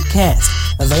podcast.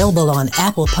 Available on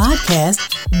Apple Podcasts,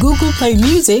 Google Play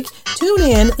Music,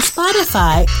 TuneIn,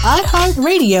 Spotify,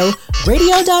 iHeartRadio,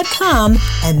 Radio.com,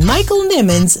 and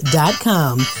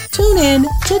MichaelNimmons.com. Tune in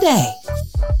today.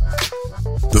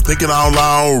 The Thinking Out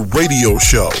Loud Radio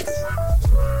Show,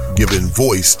 giving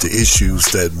voice to issues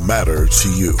that matter to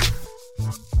you.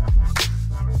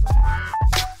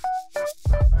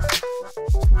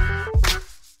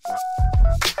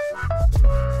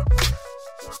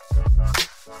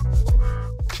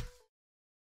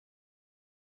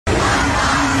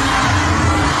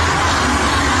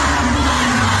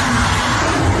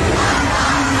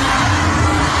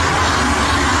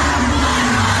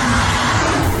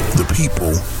 The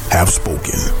people have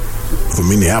spoken. From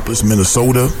Minneapolis,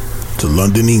 Minnesota, to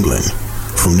London, England,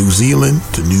 from New Zealand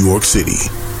to New York City.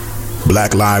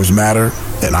 Black Lives Matter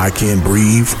and I Can't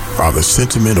Breathe are the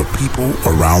sentiment of people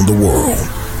around the world.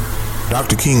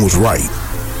 Dr. King was right.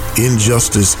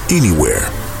 Injustice anywhere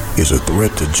is a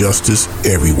threat to justice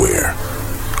everywhere.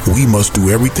 We must do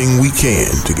everything we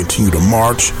can to continue to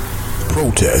march,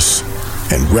 protest,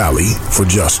 and rally for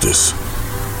justice.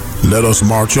 Let us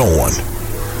march on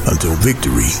until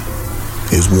victory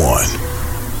is won.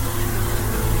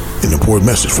 An important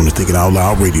message from the Thinking Out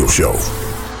Loud radio show.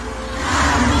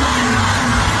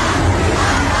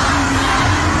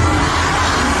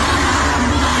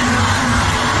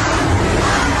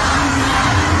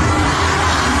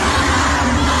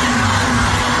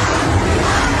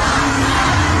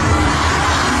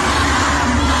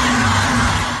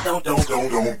 Don't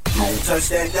touch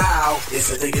that dial. It's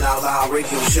the Thinking Out Loud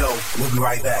radio show. We'll be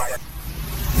right back.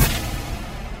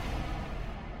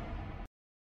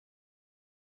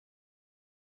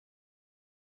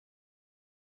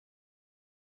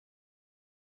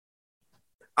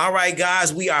 All right,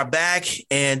 guys, we are back,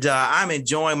 and I'm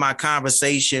enjoying my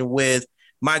conversation with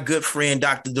my good friend,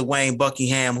 Dr. Dwayne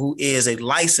Buckingham, who is a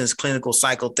licensed clinical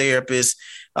psychotherapist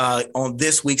on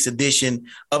this week's edition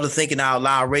of the Thinking Out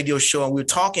Loud radio show. And we were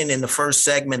talking in the first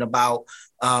segment about,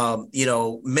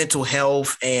 mental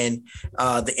health and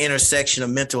the intersection of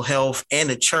mental health and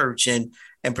the church, and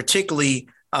particularly,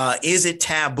 is it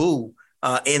taboo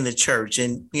in the church?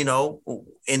 And,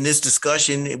 in this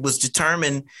discussion, it was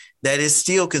determined that it's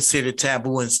still considered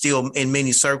taboo and still in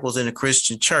many circles in the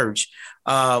Christian church.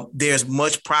 There's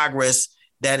much progress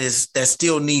that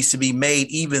still needs to be made,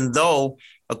 even though,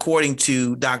 according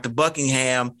to Dr.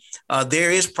 Buckingham, there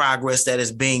is progress that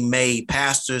is being made.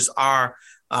 Pastors are,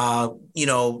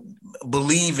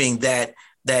 believing that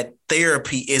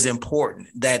therapy is important,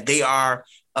 that they are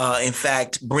in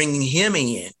fact, bringing him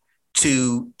in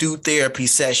to do therapy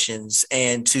sessions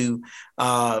and to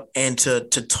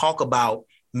talk about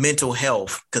mental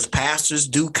health, because pastors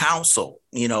do counsel.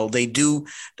 They do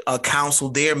counsel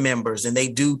their members, and they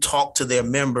do talk to their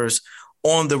members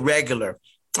on the regular.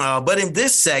 But in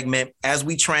this segment, as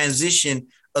we transition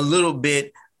a little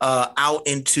bit out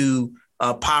into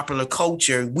popular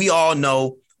culture, we all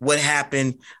know what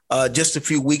happened just a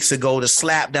few weeks ago, the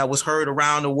slap that was heard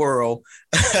around the world.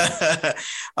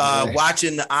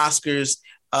 Watching the Oscars,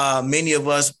 many of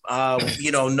us,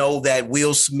 know that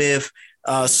Will Smith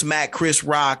smacked Chris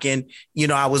Rock. And,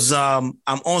 I'm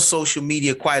on social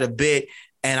media quite a bit,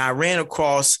 and I ran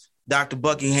across Dr.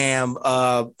 Buckingham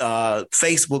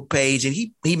Facebook page, and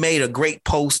he made a great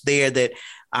post there that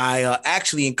I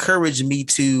actually encouraged me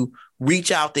to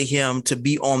reach out to him to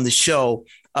be on the show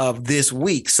of this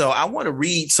week. So I want to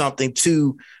read something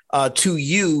to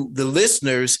you, the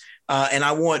listeners, and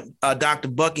I want Dr.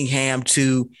 Buckingham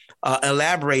to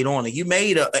elaborate on it. You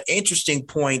made an interesting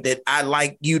point that I'd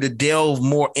like you to delve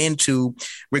more into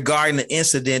regarding the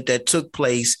incident that took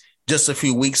place just a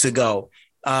few weeks ago.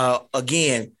 We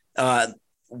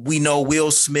know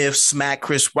Will Smith smacked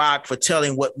Chris Rock for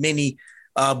telling what many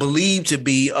believe to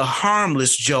be a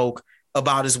harmless joke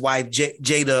about his wife,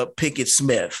 Jada Pinkett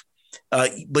Smith.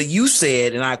 But you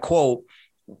said, and I quote,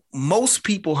 "Most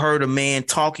people heard a man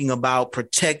talking about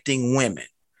protecting women.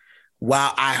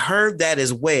 While I heard that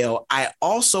as well, I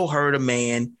also heard a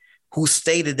man who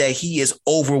stated that he is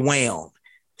overwhelmed.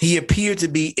 He appeared to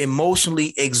be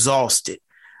emotionally exhausted."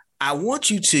 I want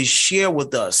you to share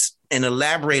with us and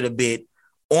elaborate a bit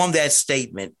on that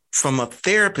statement from a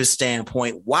therapist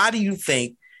standpoint. Why do you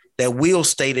think that Will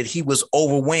stated he was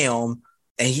overwhelmed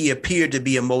and he appeared to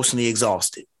be emotionally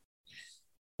exhausted?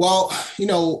 Well,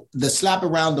 the slap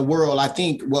around the world, I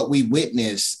think what we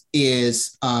witnessed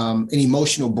is an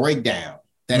emotional breakdown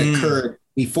that occurred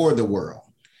before the world.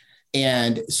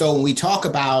 And so when we talk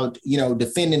about,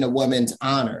 defending a woman's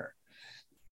honor,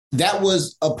 that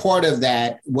was a part of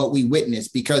that, what we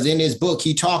witnessed, because in his book,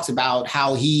 he talks about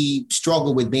how he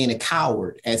struggled with being a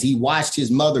coward as he watched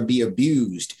his mother be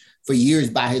abused for years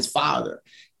by his father.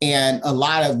 And a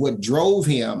lot of what drove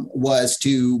him was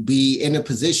to be in a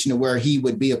position where he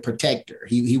would be a protector.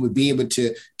 He would be able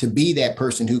to be that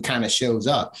person who kind of shows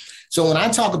up. So when I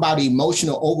talk about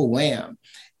emotional overwhelm,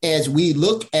 as we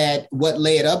look at what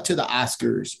led up to the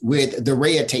Oscars with the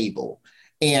red table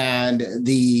and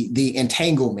the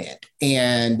entanglement,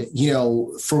 and,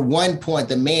 for one point,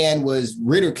 the man was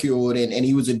ridiculed and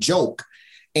he was a joke.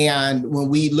 And when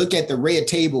we look at the red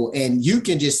table, and you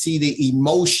can just see the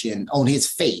emotion on his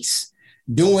face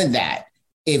doing that.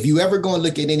 If you ever go and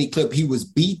look at any clip, he was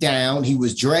beat down, he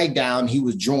was dragged down, he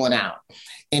was drawn out.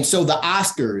 And so the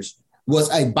Oscars was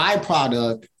a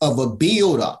byproduct of a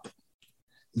buildup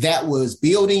that was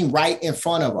building right in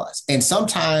front of us. And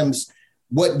sometimes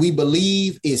what we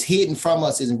believe is hidden from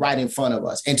us is right in front of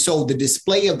us. And so the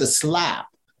display of the slap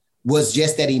was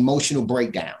just that emotional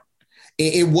breakdown.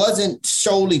 It wasn't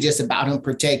solely just about him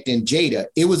protecting Jada.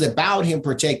 It was about him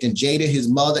protecting Jada, his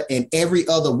mother, and every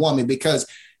other woman, because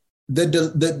the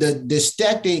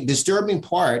disturbing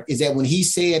part is that when he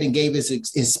said and gave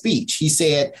his speech, he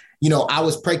said, I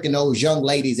was protecting those young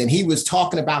ladies, and he was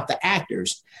talking about the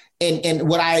actors. And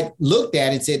what I looked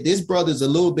at and said, this brother's a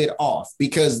little bit off,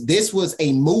 because this was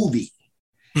a movie,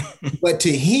 but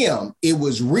to him, it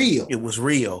was real. It was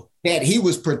real that he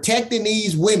was protecting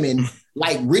these women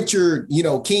like Richard,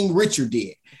 King Richard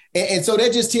did. And so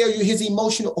that just tells you his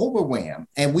emotional overwhelm.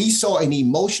 And we saw an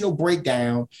emotional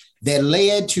breakdown that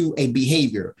led to a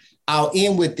behavior. I'll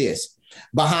end with this.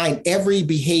 Behind every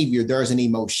behavior, there's an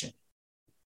emotion.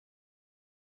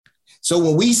 So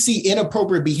when we see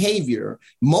inappropriate behavior,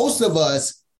 most of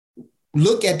us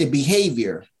look at the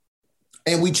behavior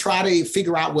and we try to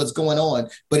figure out what's going on.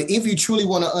 But if you truly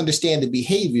want to understand the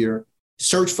behavior,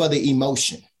 search for the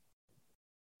emotion,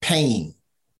 pain,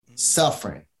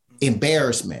 suffering,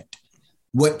 embarrassment.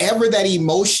 Whatever that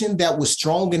emotion that was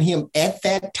strong in him at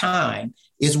that time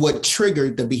is what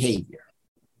triggered the behavior.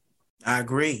 I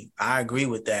agree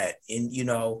with that. And,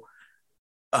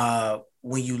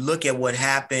 when you look at what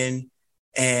happened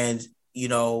and,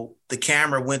 the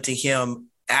camera went to him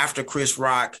after Chris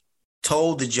Rock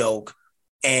told the joke,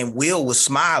 and Will was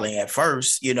smiling at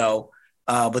first,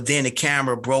 but then the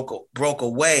camera broke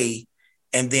away.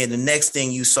 And then the next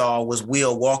thing you saw was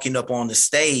Will walking up on the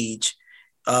stage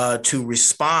to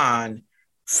respond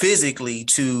physically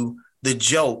to the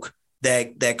joke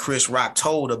that Chris Rock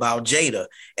told about Jada.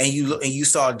 And you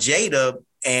saw Jada,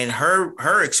 and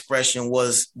her expression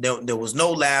was there was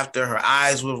no laughter. Her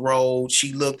eyes were rolled.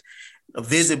 She looked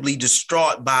visibly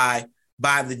distraught by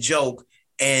the joke,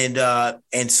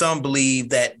 and some believe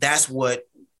that that's what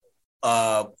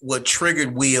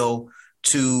triggered Will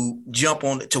to walk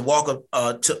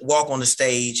on the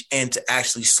stage and to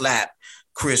actually slap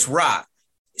Chris Rock.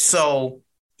 So,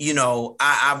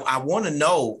 I want to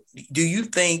know, do you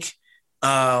think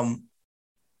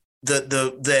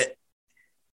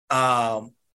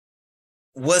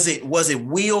was it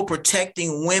Will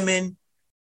protecting women,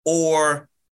 or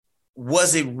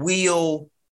was it Will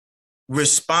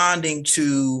responding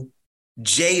to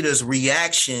Jada's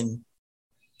reaction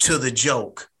to the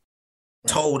joke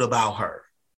told about her?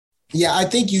 Yeah, I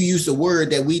think you used a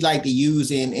word that we like to use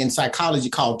in psychology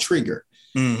called trigger.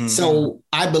 Mm-hmm. So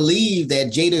I believe that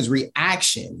Jada's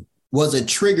reaction was a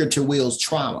trigger to Will's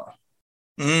trauma.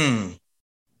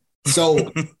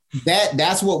 So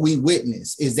that's what we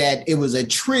witnessed, is that it was a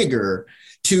trigger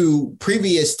to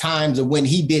previous times of when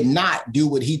he did not do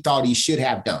what he thought he should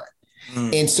have done.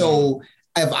 And so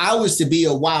if I was to be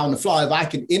a wow on the fly, if I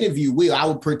could interview Will, I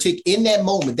would predict in that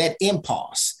moment, that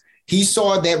impulse, he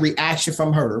saw that reaction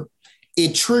from her.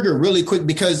 It triggered really quick,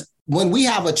 because when we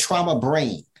have a trauma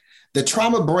brain, the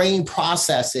trauma brain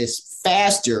processes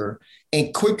faster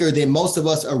and quicker than most of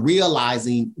us are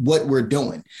realizing what we're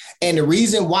doing. And the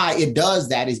reason why it does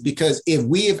that is because if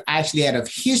we have actually had a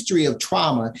history of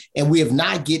trauma and we have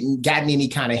not gotten any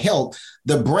kind of help,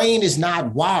 the brain is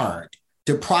not wired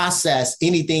to process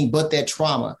anything but that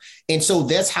trauma. And so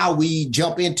that's how we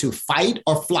jump into fight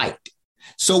or flight.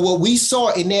 So what we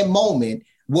saw in that moment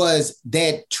was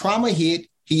that trauma hit.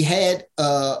 He had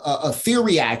a fear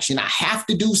reaction. I have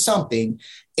to do something.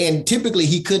 And typically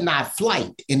he could not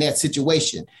flight in that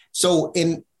situation. So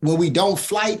when we don't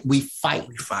flight, we fight.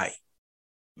 We fight.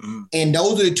 And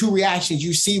those are the two reactions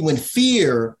you see when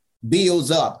fear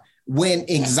builds up, when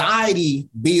anxiety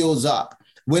builds up,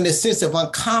 when the sense of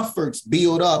uncomforts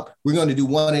build up. We're going to do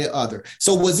one or the other.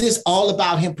 So was this all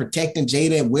about him protecting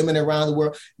Jada and women around the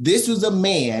world? This was a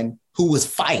man who was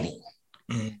fighting.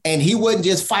 And he wasn't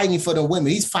just fighting for the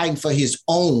women. He's fighting for his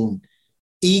own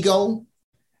ego,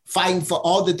 fighting for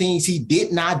all the things he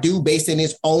did not do based on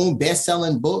his own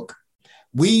best-selling book.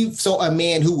 We saw a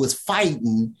man who was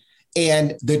fighting,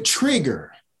 and the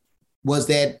trigger was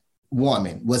that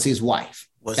woman, was his wife.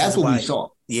 That's what we saw.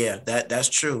 Yeah, that's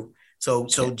true. So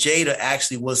Jada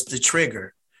actually was the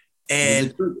trigger.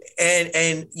 And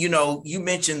you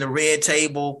mentioned the red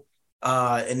table,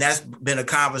 and that's been a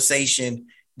conversation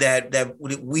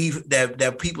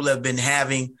that people have been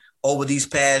having over these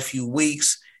past few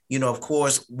weeks. Of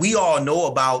course, we all know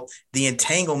about the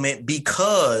entanglement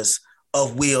because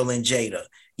of Will and Jada.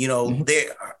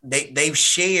 They've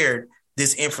shared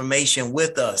this information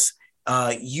with us.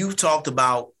 You talked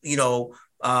about,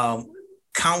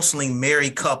 counseling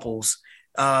married couples.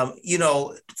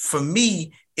 For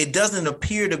me, it doesn't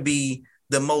appear to be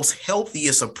the most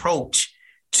healthiest approach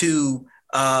to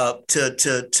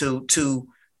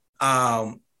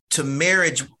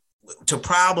marriage, to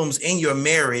problems in your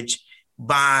marriage,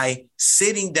 by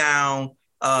sitting down,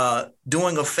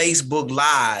 doing a Facebook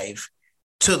Live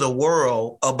to the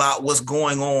world about what's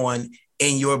going on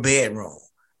in your bedroom.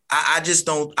 I just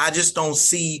don't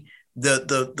see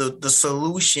the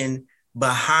solution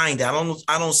behind that.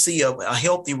 I don't see a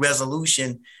healthy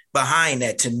resolution behind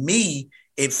that. To me,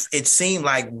 it seemed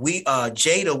like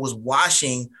Jada was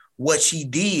washing what she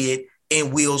did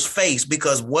in Will's face,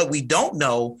 because what we don't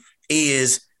know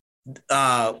is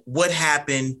what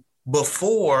happened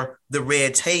before the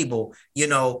red table.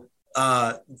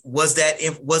 Was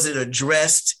it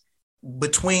addressed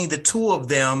between the two of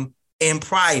them in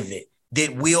private?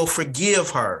 Did Will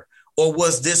forgive her, or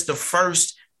was this the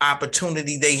first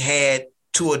opportunity they had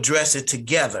to address it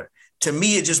together? To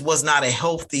me, it just was not a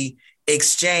healthy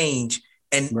exchange,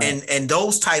 and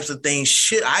those types of things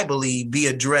should, I believe, be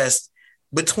addressed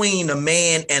between a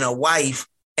man and a wife,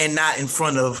 and not in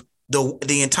front of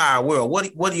the entire world.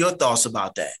 What are your thoughts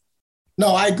about that?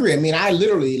 No, I agree. I mean, I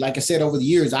literally, like I said, over the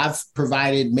years, I've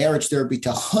provided marriage therapy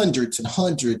to hundreds and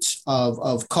hundreds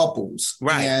of couples.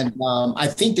 Right. And I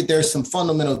think that there's some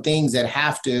fundamental things that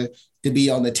have to be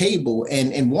on the table.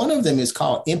 And one of them is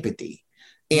called empathy.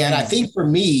 And I think for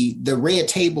me, the red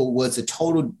table was a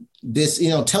total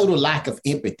lack of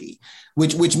empathy,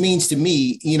 which means to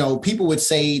me, people would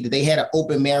say that they had an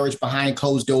open marriage behind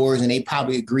closed doors, and they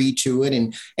probably agreed to it.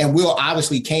 And Will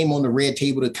obviously came on the red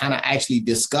table to kind of actually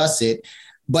discuss it.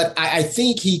 But I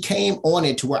think he came on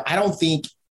it to where I don't think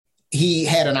he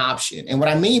had an option. And what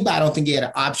I mean by I don't think he had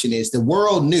an option is the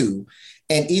world knew,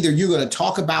 and either you're going to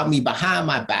talk about me behind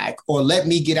my back or let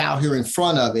me get out here in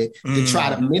front of it to try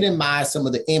to minimize some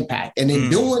of the impact. And in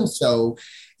doing so,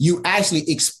 you actually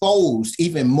exposed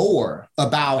even more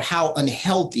about how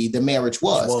unhealthy the marriage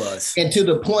was. And to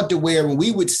the point to where when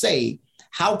we would say,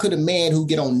 how could a man who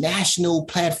get on national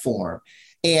platform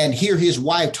and hear his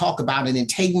wife talk about an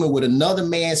entanglement with another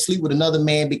man, sleep with another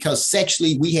man because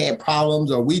sexually we had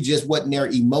problems or we just wasn't there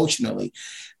emotionally.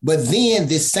 But then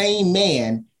this same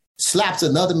man slaps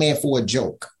another man for a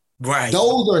joke. Right.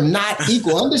 Those are not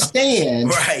equal. Understand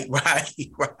right.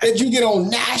 that you get on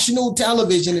national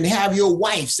television and have your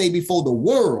wife say before the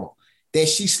world that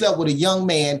she slept with a young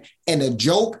man and a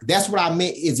joke. That's what I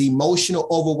meant is emotional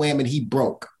overwhelming. He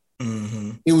broke.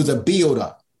 Mm-hmm. It was a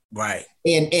buildup. Right.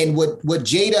 And what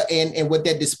Jada and what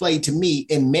that displayed to me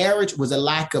in marriage was a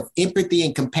lack of empathy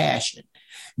and compassion,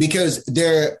 because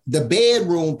the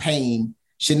bedroom pain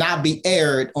should not be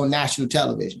aired on national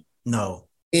television. No.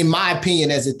 In my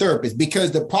opinion, as a therapist,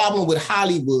 because the problem with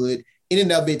Hollywood in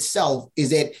and of itself is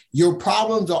that your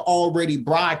problems are already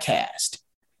broadcast,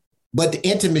 but the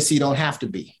intimacy don't have to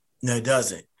be. No, it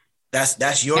doesn't.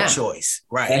 That's your choice.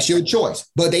 Right. That's your choice.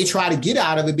 But they try to get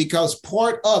out of it because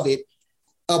part of it,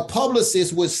 a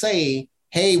publicist would say,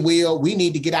 hey, Will, we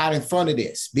need to get out in front of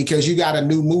this because you got a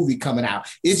new movie coming out.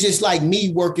 It's just like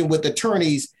me working with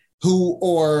attorneys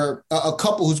or a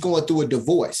couple who's going through a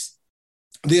divorce.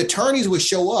 The attorneys would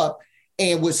show up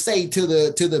and would say to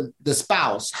the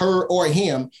spouse, her or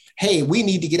him, hey, we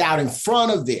need to get out in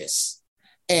front of this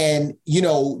and,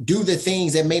 do the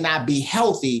things that may not be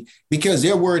healthy because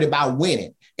they're worried about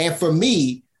winning. And for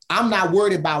me, I'm not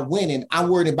worried about winning. I'm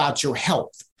worried about your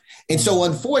health. And so,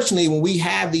 unfortunately, when we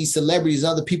have these celebrities,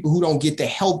 other people who don't get the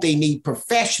help they need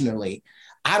professionally,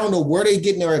 I don't know where they're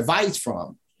getting their advice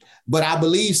from, but I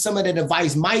believe some of that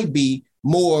advice might be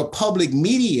more public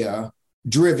media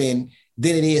driven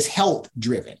than it is health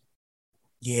driven.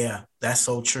 Yeah, that's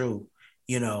so true.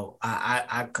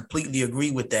 I completely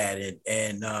agree with that.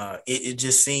 And it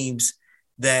just seems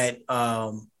that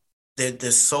that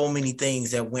there's so many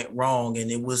things that went wrong,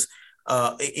 and it was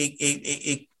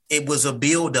it was a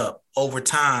buildup over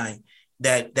time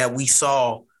that we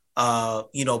saw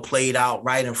played out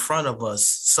right in front of us.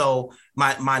 So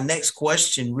my next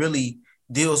question really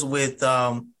deals with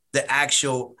the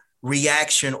actual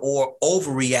reaction or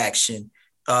overreaction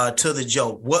to the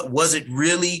joke. What was it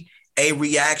really a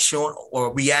reaction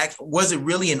or was it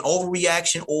really an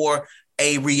overreaction or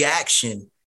a reaction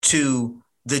to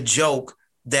the joke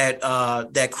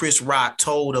that Chris Rock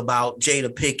told about Jada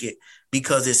Pinkett?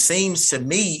 Because it seems to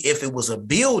me, if it was a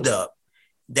buildup,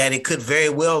 that it could very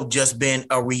well just been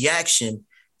a reaction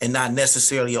and not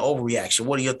necessarily an overreaction.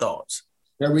 What are your thoughts?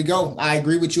 There we go. I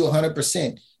agree with you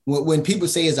 100%. When people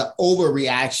say it's an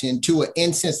overreaction to an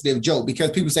insensitive joke,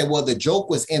 because people say, well, the joke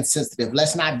was insensitive.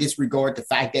 Let's not disregard the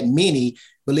fact that many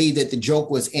believe that the joke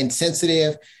was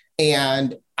insensitive.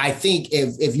 And I think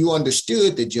if you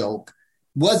understood the joke,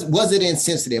 was it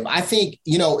insensitive? I think,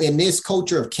 in this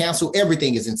culture of cancel,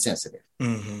 everything is insensitive.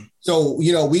 Mm-hmm. So,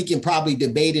 we can probably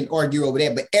debate and argue over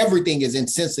that, but everything is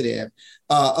insensitive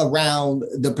around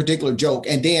the particular joke.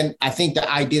 And then I think the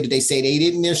idea that they say they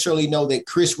didn't necessarily know that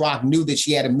Chris Rock knew that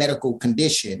she had a medical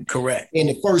condition. Correct. In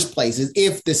the first place, is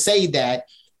if to say that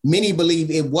many believe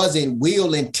it wasn't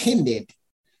Will intended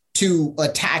to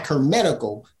attack her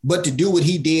medical, but to do what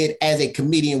he did as a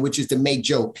comedian, which is to make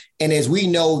joke. And as we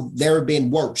know, there have been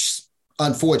worse,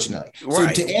 unfortunately.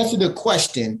 Right. So to answer the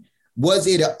question, was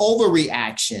it an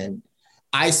overreaction?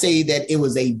 I say that it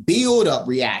was a build-up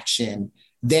reaction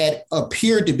that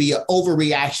appeared to be an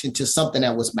overreaction to something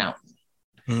that was mounting.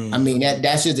 I mean,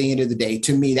 that's just the end of the day.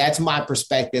 To me, that's my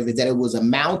perspective, is that it was a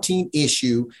mounting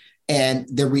issue. And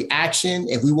the reaction,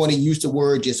 if we want to use the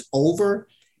word just over,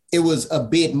 it was a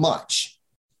bit much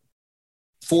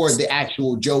for the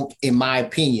actual joke, in my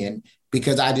opinion,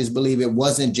 because I just believe it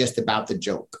wasn't just about the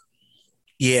joke.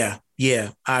 Yeah,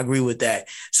 I agree with that.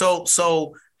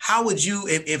 So how would you,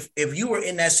 if you were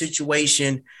in that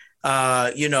situation,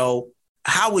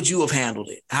 how would you have handled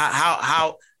it?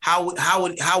 How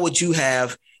would you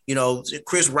have,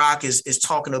 Chris Rock is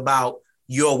talking about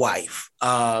your wife,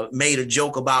 made a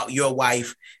joke about your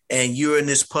wife, and you're in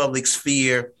this public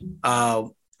sphere.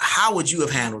 How would you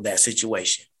have handled that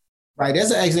situation? Right.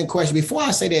 That's an excellent question. Before I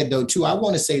say that, though, too, I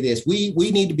want to say this. We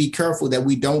need to be careful that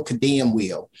we don't condemn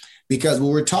Will, Because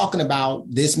when we're talking about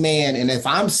this man, and if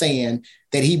I'm saying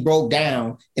that he broke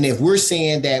down, and if we're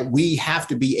saying that we have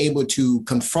to be able to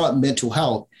confront mental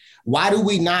health, why do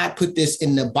we not put this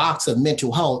in the box of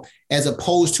mental health as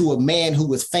opposed to a man who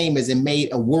was famous and made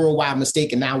a worldwide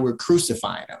mistake and now we're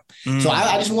crucifying him? So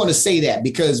I just want to say that,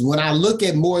 because when I look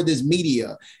at more of this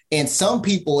media, and some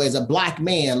people as a Black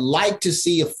man like to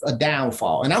see a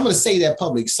downfall, and I'm going to say that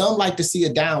public, some like to see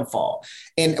a downfall.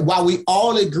 And while we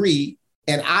all agree,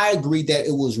 and I agree that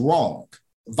it was wrong,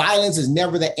 violence is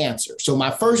never the answer. So my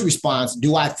first response,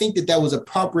 do I think that was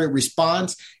appropriate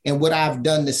response, and would I have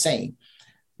done the same?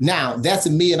 Now, that's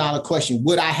 $1 million question.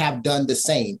 Would I have done the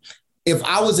same? If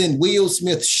I was in Will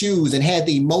Smith's shoes and had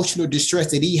the emotional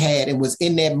distress that he had and was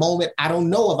in that moment, I don't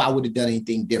know if I would have done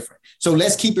anything different. So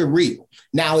let's keep it real.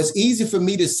 Now, it's easy for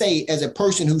me to say, as a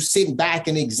person who's sitting back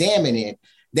and examining it,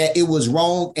 that it was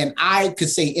wrong. And I could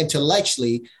say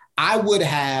intellectually, I would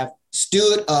have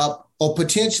stood up or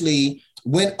potentially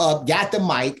went up, got the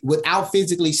mic without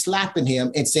physically slapping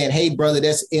him and saying, hey, brother,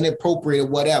 that's inappropriate or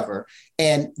whatever.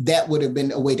 And that would have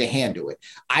been a way to handle it.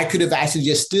 I could have actually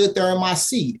just stood there in my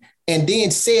seat and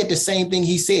then said the same thing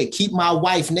he said, keep my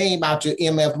wife's name out your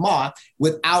MF Ma,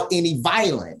 without any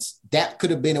violence. That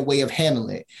could have been a way of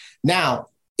handling it. Now,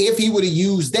 if he would have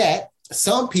used that,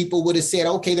 some people would have said,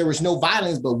 okay, there was no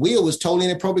violence, but Will was totally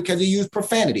inappropriate because he used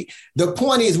profanity. The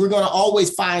point is, we're going to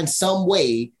always find some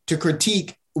way to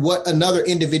critique what another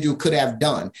individual could have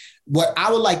done. What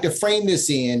I would like to frame this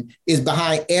in is,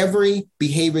 behind every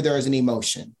behavior, there is an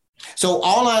emotion. So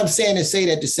all I'm saying is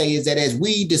that as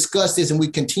we discuss this and we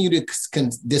continue to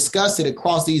discuss it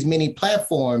across these many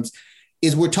platforms,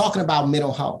 is we're talking about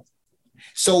mental health.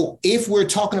 So if we're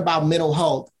talking about mental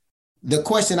health, the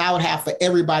question I would have for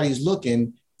everybody who's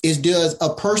looking is, does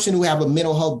a person who have a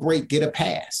mental health break get a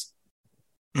pass?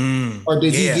 Or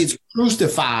does he get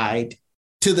crucified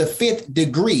to the 5th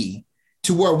degree,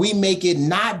 to where we make it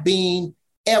not being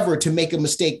ever to make a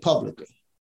mistake publicly?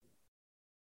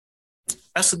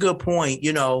 That's a good point.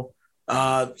 You know,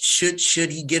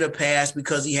 should he get a pass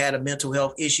because he had a mental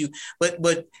health issue?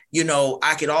 But you know,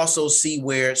 I could also see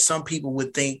where some people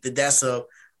would think that that's a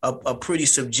pretty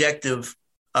subjective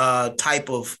type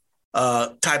of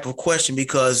question,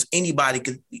 because any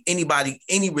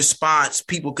response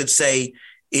people could say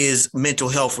is mental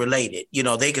health related. You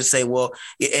know, they could say, well,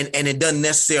 and it doesn't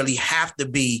necessarily have to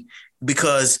be,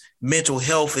 because mental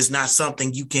health is not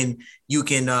something you can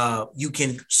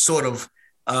sort of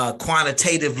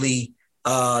quantitatively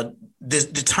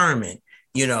determine,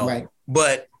 you know. Right.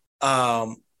 But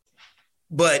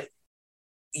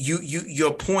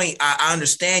your point, I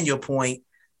understand your point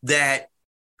that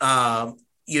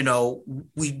you know,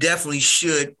 we definitely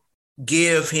should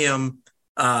give him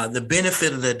the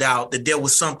benefit of the doubt that there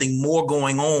was something more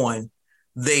going on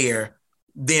there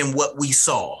than what we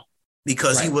saw,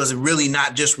 because he was really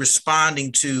not just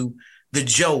responding to the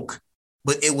joke,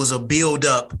 but it was a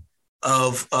buildup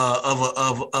of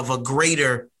a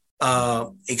greater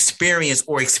experience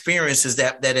or experiences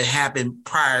that had happened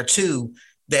prior to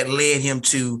that led him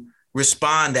to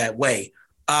respond that way.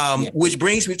 Which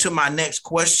brings me to my next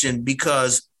question,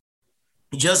 because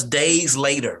just days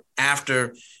later,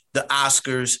 after the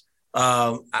Oscars,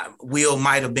 Will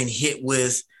might have been hit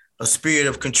with a spirit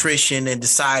of contrition and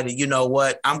decided, you know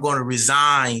what, I'm going to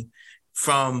resign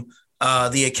from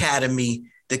the Academy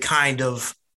to kind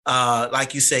of,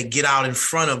 like you said, get out in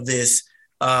front of this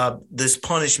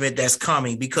punishment that's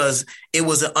coming, because it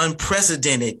was an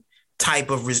unprecedented type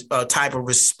of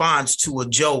response to a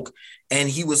joke. And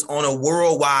he was on a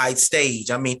worldwide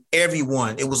stage. I mean,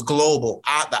 everyone, it was global.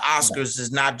 The Oscars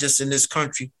is not just in this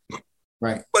country,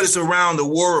 right, but it's around the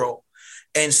world.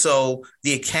 And so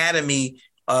the Academy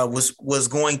was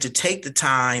going to take the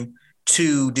time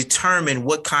to determine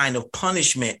what kind of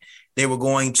punishment they were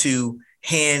going to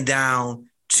hand down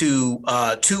to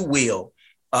Will.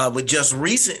 But just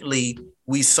recently,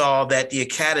 we saw that the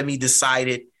Academy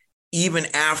decided, even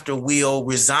after Will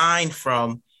resigned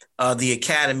from the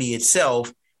Academy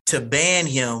itself, to ban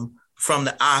him from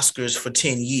the Oscars for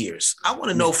 10 years. I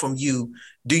want to know from you,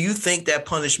 do you think that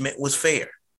punishment was fair?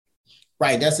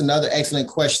 Right. That's another excellent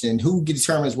question. Who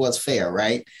determines what's fair,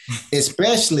 right?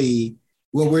 Especially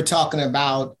when we're talking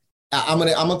about, I'm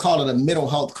gonna call it a mental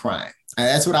health crime.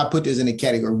 That's what I put this in the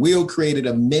category. Will created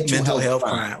a mental health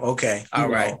crime. Okay. All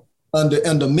right.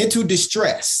 Under mental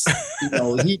distress, you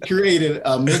know, he created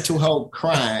a mental health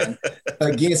crime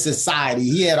against society.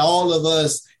 He had all of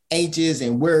us anxious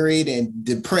and worried and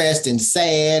depressed and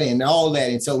sad and all that.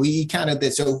 And so he kind of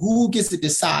did. So who gets to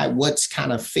decide what's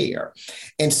kind of fair?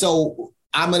 And so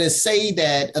I'm going to say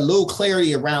that a little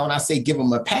clarity around when I say give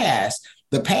him a pass,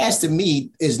 The past to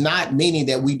me is not meaning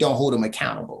that we don't hold them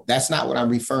accountable. That's not what I'm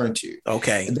referring to.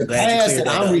 Okay. The past that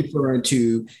I'm referring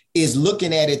to is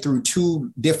looking at it through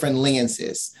two different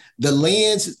lenses. The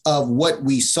lens of what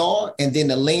we saw, and then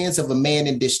the lens of a man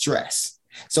in distress.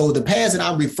 So the past that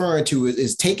I'm referring to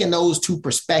is taking those two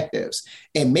perspectives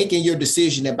and making your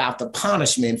decision about the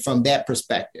punishment from that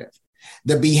perspective.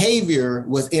 The behavior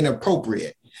was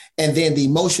inappropriate. And then the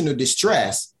emotional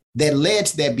distress that led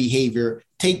to that behavior,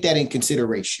 take that in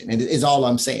consideration, and is all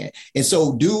I'm saying. And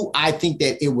so do I think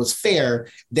that it was fair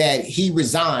that he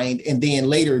resigned and then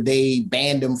later they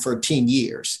banned him for 10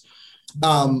 years?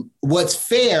 What's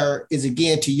fair is,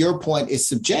 again, to your point, is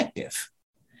subjective.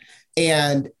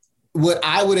 And what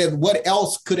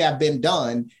else could have been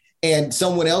done? And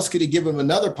someone else could have given him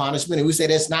another punishment and we say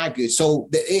that's not good. So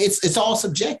it's all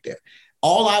subjective.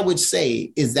 All I would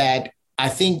say is that I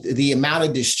think the amount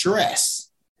of distress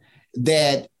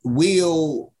that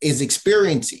Will is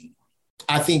experiencing,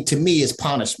 I think, to me, is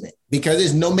punishment, because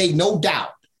there's no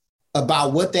doubt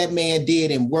about what that man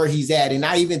did and where he's at. And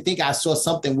I even think I saw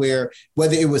something where,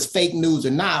 whether it was fake news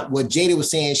or not, what Jada was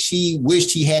saying, she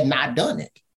wished he had not done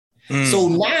it. So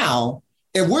now,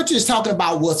 if we're just talking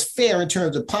about what's fair in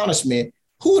terms of punishment,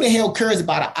 who the hell cares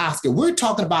about an Oscar? We're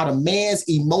talking about a man's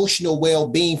emotional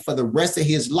well-being for the rest of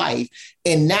his life.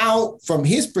 And now, from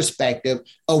his perspective,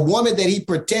 a woman that he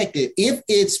protected, if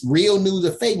it's real news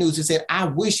or fake news, he said, I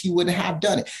wish he wouldn't have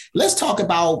done it. Let's talk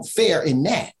about fair in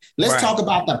that. Let's talk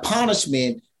about the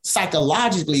punishment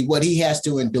psychologically, what he has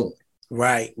to endure.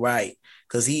 Right.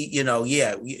 Because he,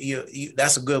 you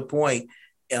that's a good point.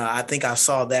 I think I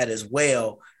saw that as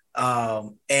well.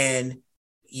 And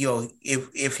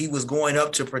if he was going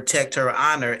up to protect her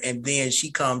honor, and then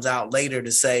she comes out later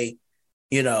to say,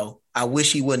 I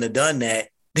wish he wouldn't have done that.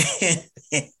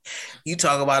 You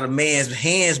talk about a man's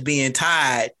hands being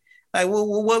tied. Like,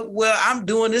 well, I'm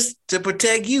doing this to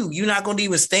protect you. You're not going to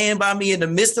even stand by me in the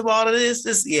midst of all of this.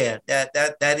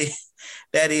 That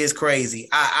is crazy.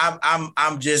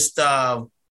 I'm just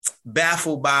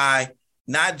baffled by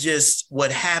not just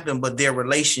what happened, but their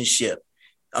relationship.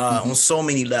 On so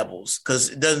many levels, because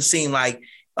it doesn't seem like,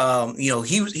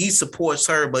 he supports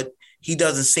her, but he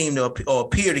doesn't seem to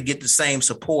appear to get the same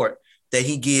support that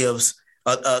he gives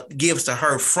to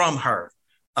her from her.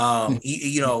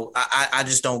 I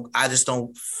just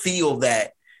don't feel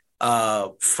that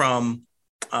from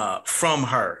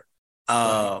her.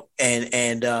 And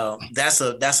that's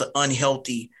an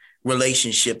unhealthy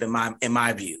relationship in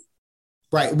my view.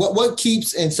 Right. What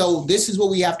keeps, and so this is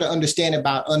what we have to understand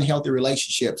about unhealthy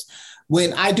relationships.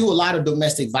 When I do a lot of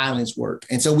domestic violence work,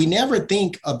 and so we never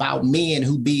think about men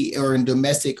who are in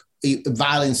domestic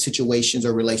violence situations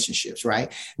or relationships, right?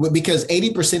 Because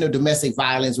 80% of domestic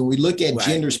violence, when we look at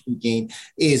gender speaking,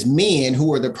 is men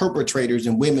who are the perpetrators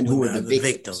and women who are the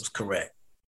victims. Correct.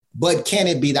 But can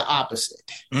it be the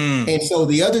opposite? And so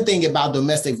the other thing about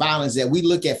domestic violence is that we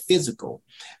look at physical,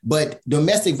 but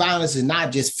domestic violence is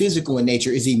not just physical in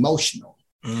nature, it's emotional.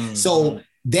 So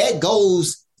that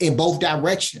goes in both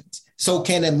directions. So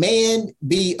can a man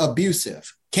be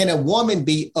abusive? Can a woman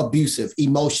be abusive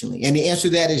emotionally? And the answer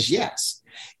to that is yes.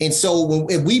 And so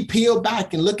if we peel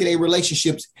back and look at a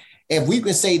relationships, if we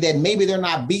can say that maybe they're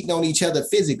not beating on each other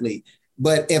physically,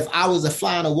 but if I was a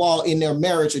fly on the wall in their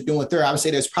marriage or doing therapy, I would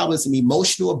say there's probably some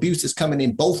emotional abuses coming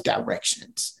in both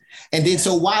directions. And then,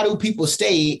 so why do people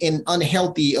stay in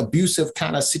unhealthy, abusive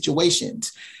kind of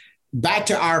situations? Back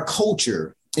to our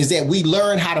culture is that we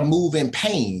learn how to move in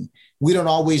pain. We don't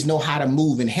always know how to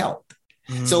move in help.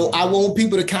 So I want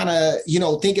people to kind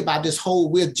of, think about this whole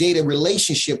with Jada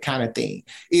relationship kind of thing.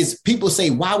 Is people say,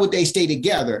 why would they stay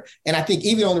together? And I think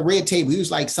even on the red table, he was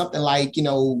like something like, we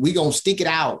going to stick it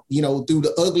out, through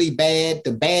the ugly bad,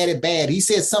 the bad and bad. He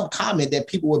said some comment that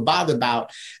people were bothered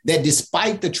about, that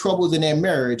despite the troubles in their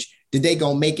marriage, that they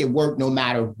going to make it work no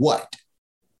matter what.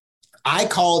 I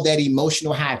call that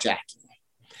emotional hijacking.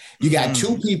 You got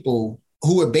two people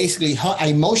who are basically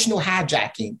emotional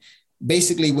hijacking.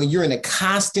 Basically, when you're in a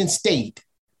constant state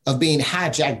of being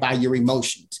hijacked by your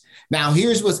emotions. Now,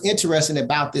 here's what's interesting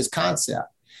about this concept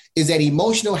is that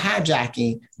emotional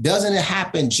hijacking doesn't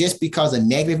happen just because of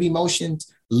negative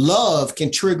emotions. Love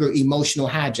can trigger emotional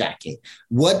hijacking.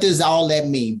 What does all that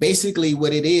mean? Basically,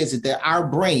 what it is that our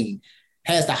brain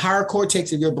has the higher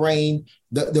cortex of your brain.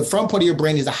 The front part of your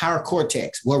brain is the higher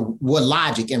cortex where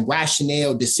logic and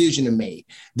rationale decision are made.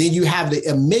 Then you have the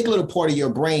amygdala part of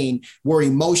your brain where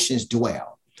emotions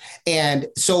dwell. And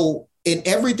so in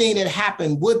everything that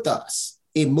happened with us,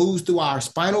 it moves through our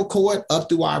spinal cord up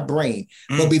through our brain.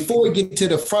 But before we get to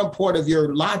the front part of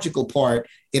your logical part,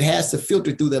 it has to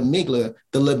filter through the amygdala,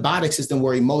 the limbic system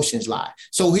where emotions lie.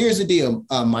 So here's the deal,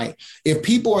 Mike. If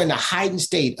people are in a heightened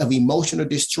state of emotional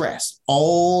distress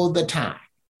all the time,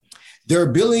 their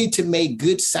ability to make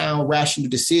good, sound, rational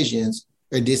decisions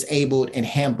are disabled and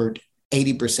hampered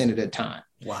 80% of the time.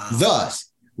 Wow.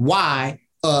 Thus, why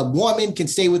a woman can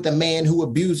stay with a man who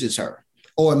abuses her,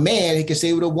 or a man can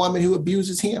stay with a woman who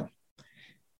abuses him.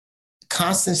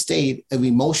 Constant state of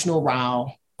emotional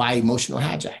row by emotional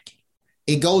hijacking.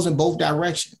 It goes in both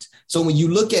directions. So when you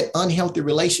look at unhealthy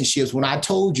relationships, when I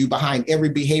told you behind every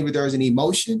behavior, there's an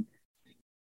emotion,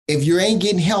 if you ain't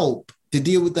getting help to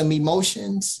deal with them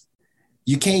emotions,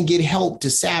 you can't get help to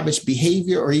salvage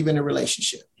behavior or even a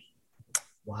relationship.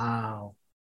 Wow.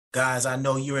 Guys, I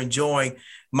know you're enjoying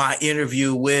my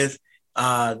interview with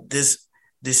this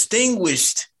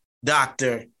distinguished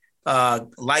doctor,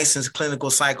 licensed clinical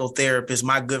psychotherapist.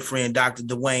 My good friend, Dr.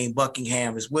 Dwayne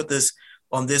Buckingham, is with us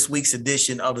on this week's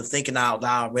edition of the Thinking Out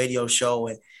Loud radio show,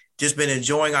 and just been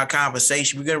enjoying our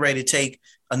conversation. We're getting ready to take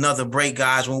another break,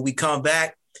 guys. When we come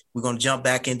back, we're going to jump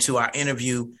back into our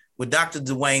interview with Dr.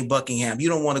 Dwayne Buckingham. You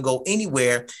don't want to go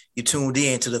anywhere. You're tuned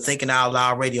in to the Thinking Out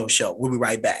Loud radio show. We'll be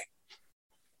right back.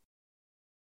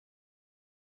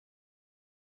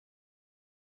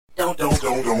 Don't touch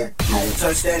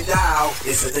that dial.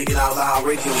 It's the Thinking Out Loud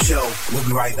radio show. We'll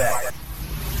be right back.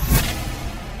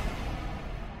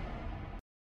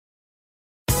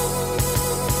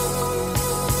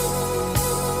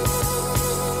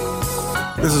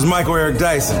 This is Michael Eric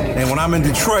Dyson, and when I'm in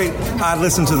Detroit, I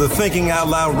listen to the Thinking Out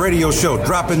Loud radio show,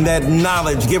 dropping that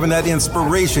knowledge, giving that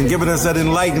inspiration, giving us that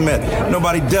enlightenment.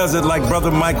 Nobody does it like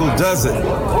Brother Michael does it.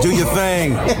 Do your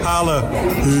thing. Holla.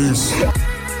 Peace.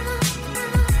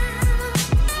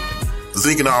 The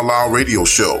Thinking Out Loud radio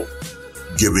show,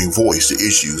 giving voice to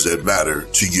issues that matter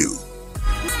to you.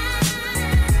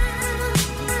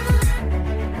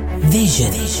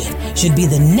 Vision should be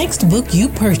the next book you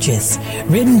purchase.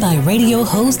 Written by radio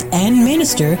host and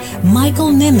minister Michael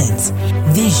Nimmons.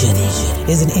 Vision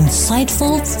is an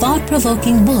insightful,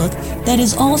 thought-provoking book that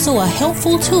is also a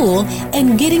helpful tool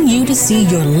in getting you to see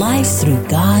your life through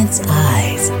God's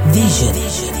eyes. Vision.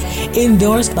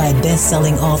 Endorsed by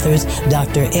best-selling authors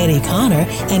Dr. Eddie Connor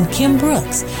and Kim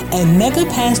Brooks and mega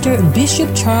pastor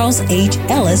Bishop Charles H.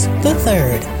 Ellis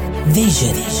III.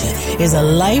 Vision is a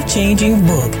life-changing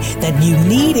book that you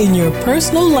need in your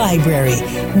personal library.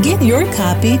 Get your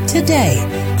copy today.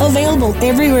 Available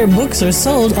everywhere books are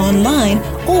sold online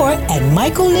or at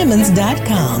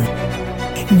michaelnimmons.com.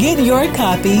 Get your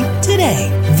copy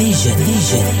today. Vision.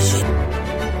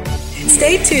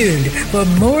 Stay tuned for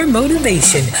more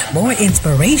motivation, more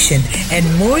inspiration, and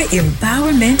more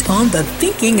empowerment on the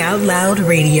Thinking Out Loud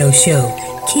radio show.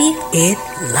 Keep it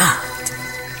locked.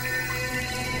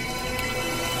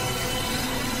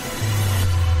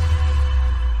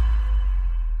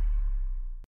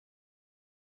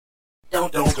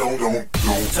 Don't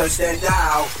touch that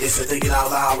dial. It's the Thinking Out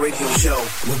Loud radio show.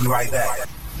 We'll be right back.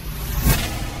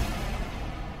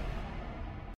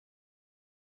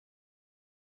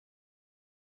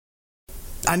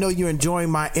 I know you're enjoying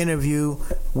my interview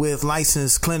with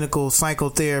licensed clinical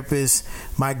psychotherapist,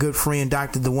 my good friend,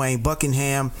 Dr. Dwayne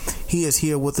Buckingham. He is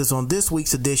here with us on this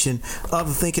week's edition of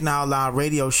the Thinking Out Loud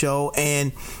radio show.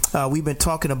 And we've been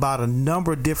talking about a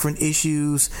number of different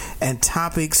issues and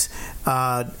topics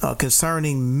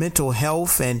concerning mental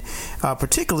health. And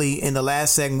particularly in the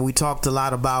last segment, we talked a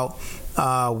lot about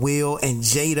Will and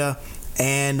Jada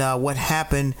and what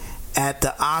happened at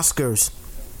the Oscars.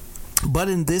 But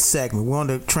in this segment, we're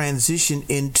going to transition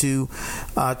into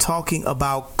talking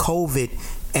about COVID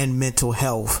and mental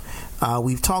health.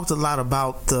 We've talked a lot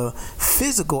about the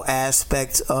physical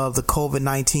aspects of the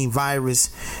COVID-19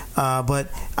 virus, but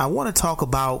I want to talk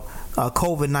about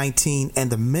COVID-19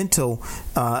 and the mental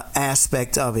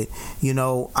aspect of it. You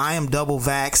know, I am double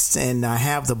vaxxed and I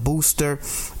have the booster,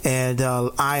 and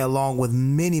I, along with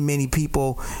many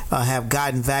people, have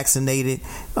gotten vaccinated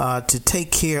to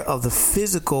take care of the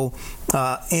physical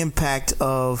impact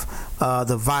of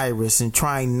the virus and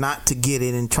trying not to get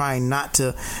it and trying not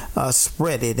to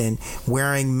spread it, and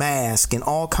wearing masks and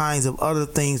all kinds of other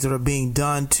things that are being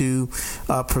done to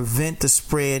prevent the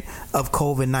spread of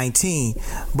COVID-19.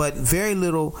 But very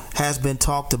little has been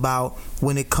talked about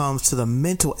when it comes to the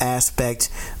mental aspect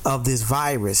of this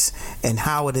virus and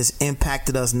how it has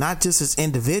impacted us, not just as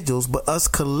individuals, but us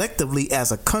collectively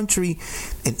as a country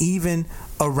and even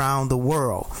around the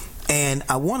world. And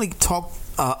I want to talk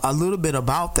a little bit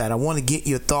about that. I want to get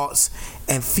your thoughts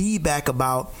and feedback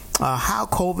about how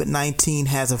COVID-19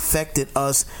 has affected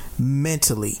us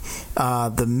mentally,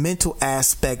 the mental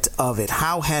aspect of it.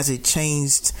 How has it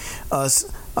changed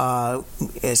us,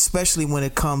 especially when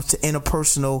it comes to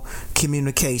interpersonal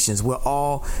communications? We're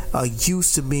all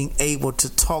used to being able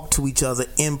to talk to each other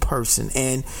in person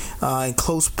and in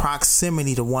close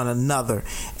proximity to one another.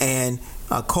 And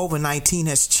COVID-19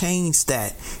 has changed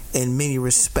that in many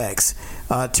respects.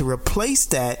 To replace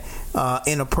that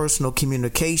interpersonal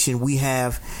communication, we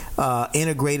have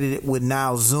integrated it with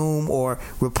now Zoom, or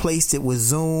replaced it with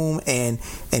Zoom and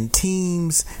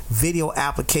Teams video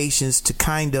applications to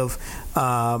kind of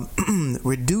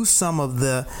reduce some of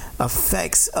the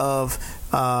effects of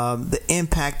the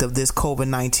impact of this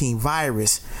COVID-19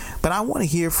 virus. But I want to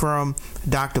hear from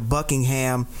Dr.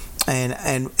 Buckingham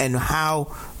and how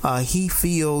he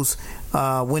feels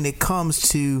when it comes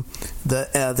to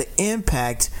the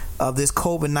impact of this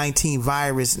COVID-19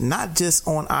 virus, not just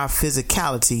on our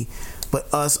physicality,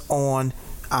 but us on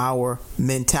our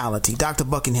mentality. Dr.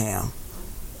 Buckingham.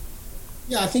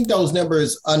 Yeah, I think those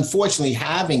numbers unfortunately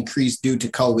have increased due to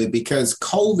COVID, because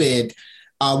COVID,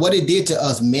 what it did to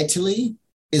us mentally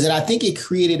is that I think it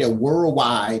created a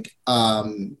worldwide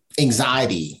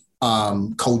anxiety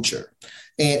culture.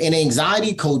 And an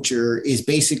anxiety culture is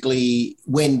basically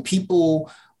when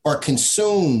people are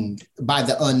consumed by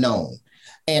the unknown.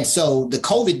 And so the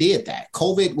COVID did that.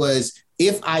 COVID was,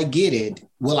 if I get it,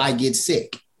 will I get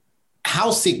sick?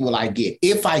 How sick will I get?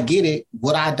 If I get it,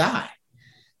 would I die?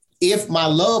 If my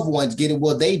loved ones get it,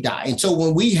 will they die? And so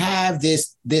when we have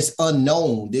this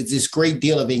unknown, this great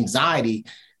deal of anxiety,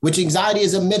 which anxiety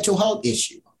is a mental health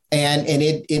issue, and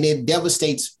it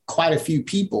devastates quite a few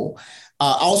people.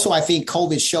 Also, I think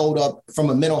COVID showed up from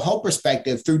a mental health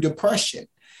perspective through depression,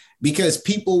 because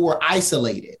people were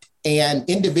isolated, and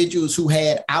individuals who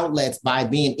had outlets by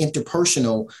being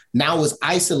interpersonal now was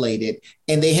isolated,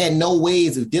 and they had no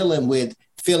ways of dealing with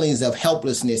feelings of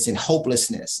helplessness and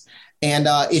hopelessness. And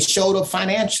it showed up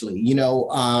financially,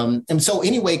 and so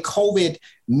anyway, COVID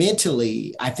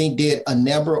mentally, I think, did a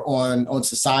number on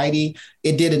society.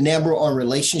 It did a number on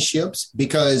relationships,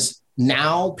 because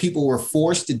now people were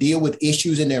forced to deal with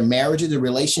issues in their marriages and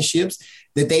relationships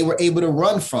that they were able to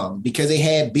run from because they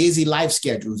had busy life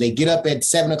schedules. They get up at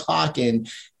 7 o'clock and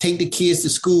take the kids to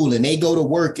school, and they go to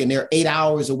work, and they're 8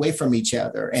 hours away from each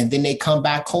other. And then they come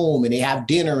back home and they have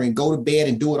dinner and go to bed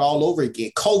and do it all over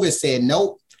again. COVID said,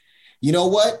 nope. You know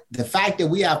what? The fact that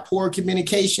we have poor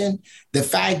communication, the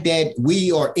fact that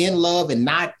we are in love and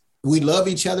we love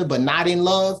each other, but not in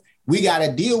love, we got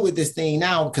to deal with this thing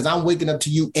now, because I'm waking up to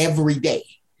you every day.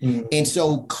 Mm-hmm. And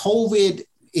so COVID,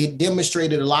 it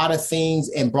demonstrated a lot of things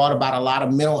and brought about a lot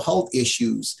of mental health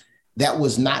issues that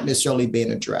was not necessarily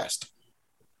being addressed.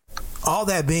 All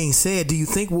that being said, do you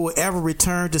think we'll ever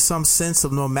return to some sense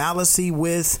of normalcy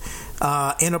with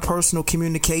interpersonal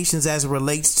communications as it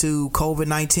relates to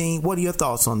COVID-19? What are your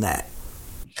thoughts on that?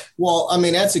 Well, I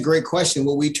mean, that's a great question.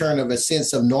 Will we turn of a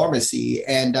sense of normalcy?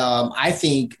 And I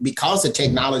think because of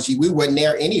technology, we weren't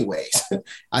there anyways.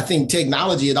 I think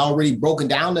technology had already broken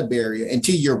down the barrier. And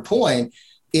to your point,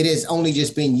 it has only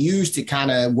just been used to kind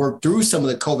of work through some of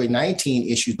the COVID-19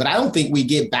 issues. But I don't think we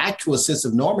get back to a sense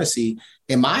of normalcy.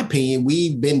 In my opinion,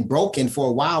 we've been broken for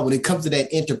a while when it comes to that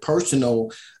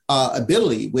interpersonal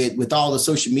ability with all the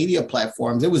social media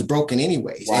platforms. It was broken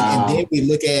anyways. Wow. And then we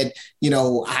look at,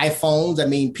 iPhones. I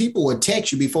mean, people would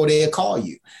text you before they'd call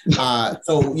you.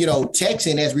 So,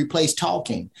 texting has replaced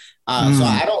talking. So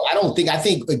I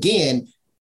think, again,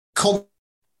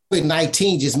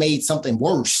 COVID-19 just made something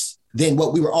worse than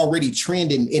what we were already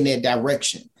trending in that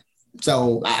direction.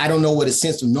 So I don't know what a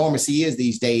sense of normalcy is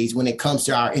these days when it comes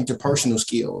to our interpersonal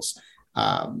skills.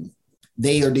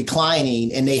 They are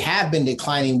declining, and they have been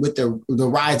declining with the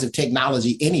rise of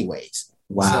technology anyways.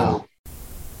 Wow. So,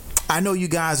 I know you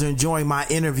guys are enjoying my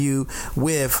interview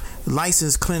with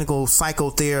licensed clinical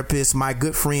psychotherapist, my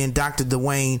good friend, Dr.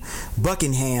 Dwayne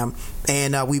Buckingham.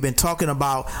 And we've been talking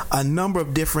about a number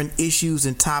of different issues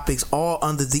and topics, all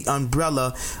under the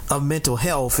umbrella of mental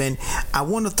health. And I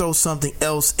want to throw something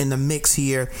else in the mix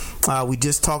here. We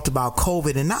just talked about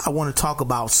COVID, and now I want to talk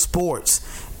about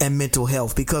sports and mental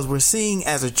health, because we're seeing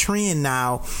as a trend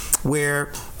now where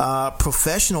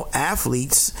professional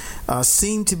athletes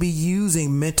seem to be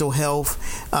using mental health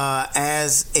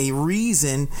as a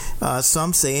reason,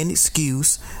 some say an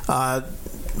excuse,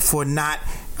 for not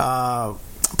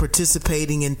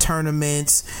participating in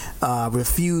tournaments,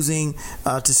 refusing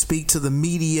to speak to the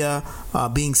media,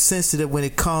 being sensitive when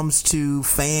it comes to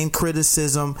fan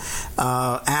criticism.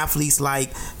 Athletes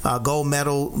like gold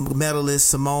medalist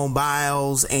Simone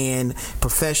Biles and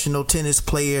professional tennis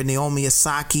player Naomi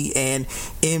Osaka and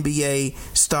NBA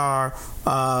star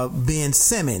Ben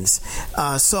Simmons.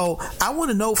 So I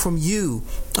want to know from you,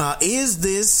 is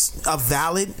this a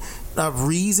valid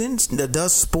reason?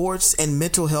 Does sports and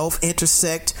mental health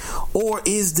intersect, or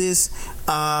is this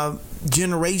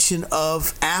generation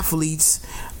of athletes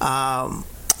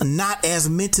not as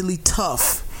mentally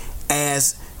tough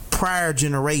as prior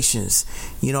generations,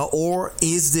 or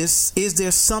is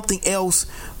there something else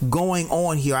going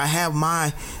on here? I have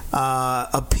my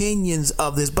opinions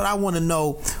of this, but I want to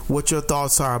know what your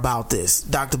thoughts are about this,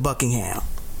 Dr. Buckingham.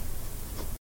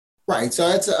 Right. So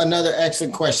that's another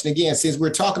excellent question. Again, since we're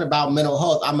talking about mental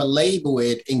health, I'm going to label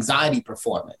it anxiety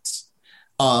performance.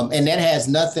 And that has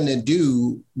nothing to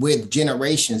do with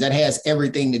generations. That has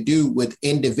everything to do with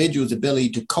individuals' ability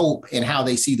to cope and how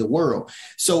they see the world.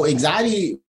 So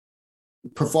anxiety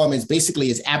performance basically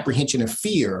is apprehension of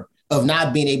fear of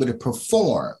not being able to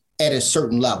perform at a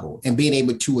certain level and being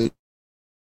able to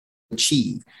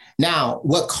achieve. Now,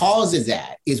 what causes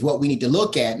that is what we need to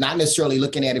look at, not necessarily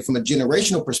looking at it from a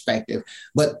generational perspective,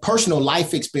 but personal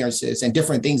life experiences and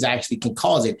different things actually can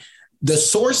cause it. The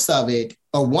source of it,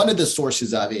 or one of the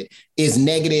sources of it, is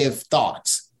negative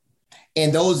thoughts.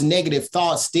 And those negative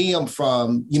thoughts stem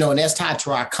from, and that's tied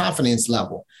to our confidence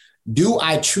level. Do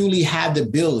I truly have the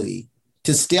ability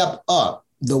to step up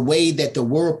the way that the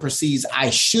world perceives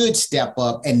I should step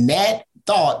up? And that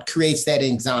thought creates that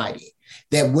anxiety.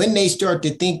 That when they start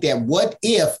to think that, what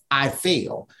if I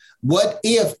fail? What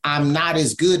if I'm not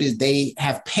as good as they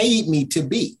have paid me to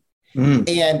be?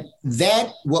 And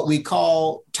that, what we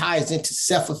call, ties into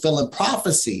self-fulfilling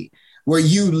prophecy, where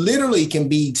you literally can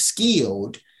be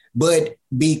skilled, but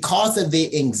because of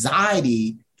the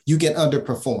anxiety, you can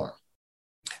underperform.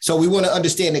 So we want to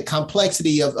understand the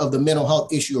complexity of the mental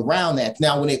health issue around that.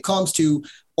 Now, when it comes to,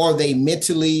 are they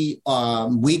mentally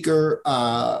weaker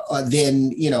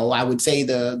than, I would say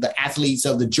the athletes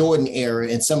of the Jordan era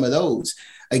and some of those?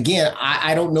 Again,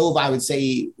 I don't know if I would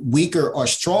say weaker or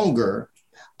stronger.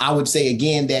 I would say,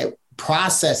 again, that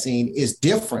processing is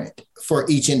different for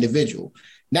each individual.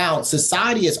 Now,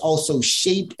 society has also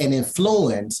shaped and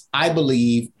influenced, I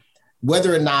believe,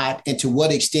 whether or not and to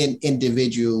what extent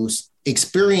individuals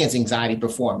experience anxiety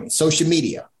performing. Social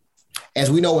media, as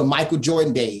we know in Michael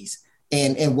Jordan days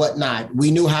and whatnot,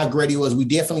 we knew how great he was. We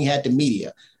definitely had the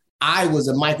media. I was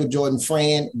a Michael Jordan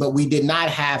fan, but we did not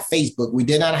have Facebook. We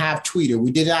did not have Twitter. We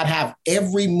did not have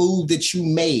every move that you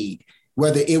made,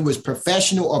 whether it was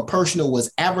professional or personal,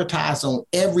 was advertised on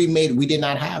every made. We did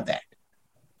not have that.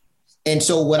 And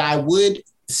so what I would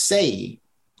say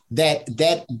that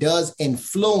does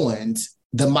influence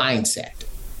the mindset.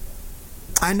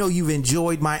 I know you've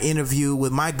enjoyed my interview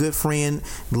with my good friend,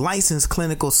 licensed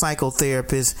clinical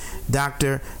psychotherapist,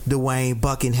 Dr. Dwayne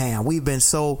Buckingham. We've been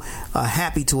so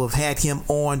happy to have had him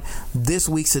on this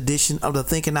week's edition of the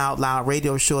Thinking Out Loud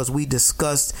radio show as we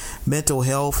discussed mental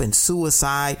health and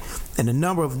suicide and a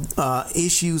number of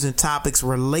issues and topics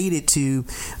related to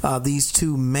these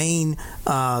two main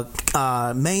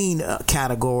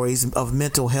categories of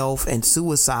mental health and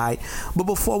suicide. But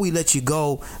before we let you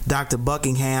go, Dr.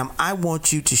 Buckingham, I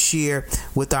want you to share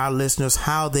with our listeners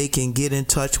how they can get in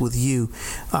touch with you,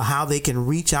 how they can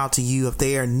reach out to you if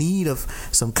they are in need of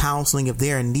some counseling, if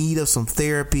they're in need of some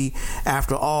therapy.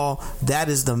 After all, that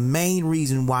is the main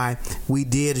reason why we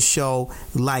did a show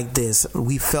like this.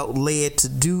 We felt led to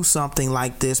do something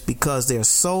like this because there are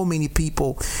so many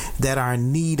people that are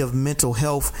in need of mental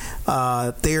health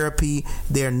therapy.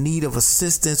 They're in need of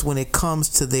assistance when it comes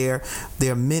to their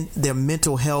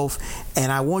mental health.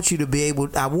 And I want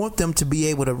them to be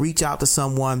able to reach out to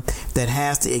someone that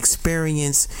has the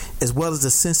experience as well as the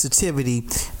sensitivity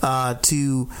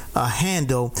to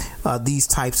handle these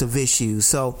types of issues.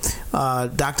 So,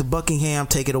 Dr. Buckingham,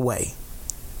 take it away.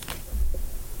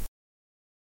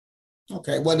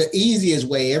 Okay, well, the easiest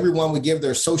way, everyone would give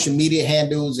their social media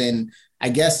handles, and I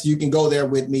guess you can go there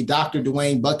with me, Dr.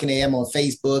 Dwayne Buckingham on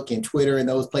Facebook and Twitter and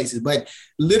those places. But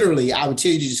literally, I would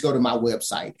tell you to just go to my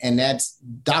website, and that's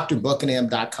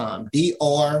drbuckingham.com,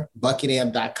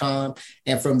 drbuckingham.com.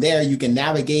 And from there, you can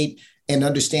navigate and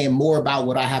understand more about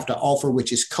what I have to offer,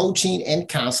 which is coaching and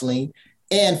counseling,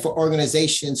 and for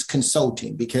organizations,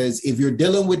 consulting. Because if you're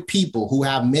dealing with people who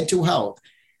have mental health,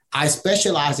 I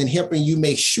specialize in helping you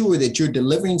make sure that you're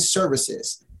delivering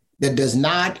services that does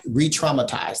not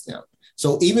re-traumatize them.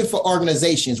 So even for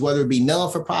organizations, whether it be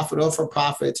non-for-profit or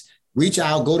for-profits, reach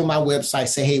out, go to my website,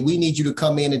 say, hey, we need you to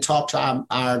come in and talk to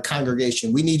our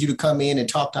congregation. We need you to come in and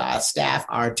talk to our staff,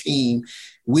 our team.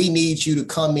 We need you to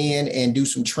come in and do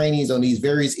some trainings on these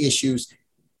various issues.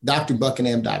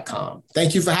 drbuckingham.com.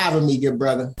 Thank you for having me, good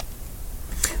brother.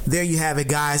 There you have it,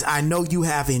 guys. I know you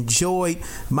have enjoyed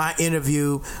my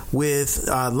interview with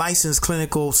licensed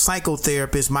clinical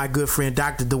psychotherapist, my good friend,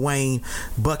 Dr. Dwayne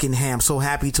Buckingham. So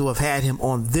happy to have had him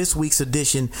on this week's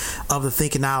edition of the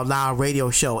Thinking Out Loud radio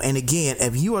show. And again,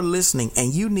 if you are listening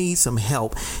and you need some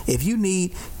help, if you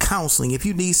need counseling, if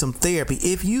you need some therapy,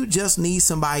 if you just need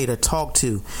somebody to talk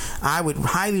to, I would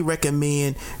highly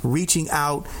recommend reaching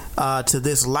out to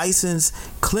this licensed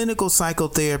clinical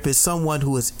psychotherapist, someone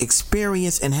who is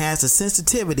experienced and has the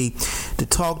sensitivity to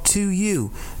talk to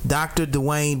you, Dr.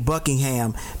 Dwayne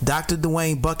Buckingham.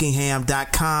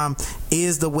 DrDwayneBuckingham.com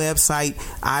is the website.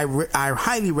 I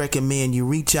highly recommend you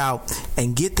reach out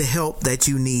and get the help that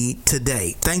you need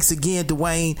today. Thanks again,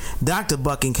 Dwayne, Dr.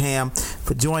 Buckingham,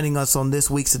 for joining us on this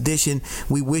week's edition.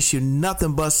 We wish you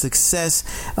nothing but success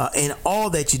in all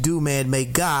that you do, man. May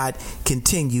God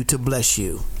continue to bless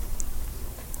you.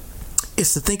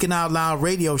 It's the Thinking Out Loud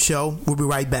radio show. We'll be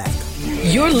right back.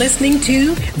 You're listening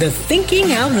to the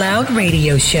Thinking Out Loud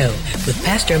radio show with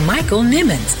Pastor Michael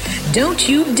Nimmons. Don't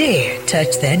you dare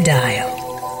touch that dial.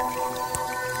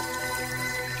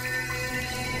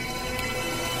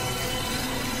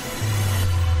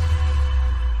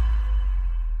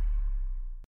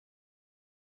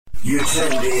 You're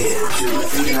tuned in to the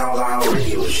Thinking Out Loud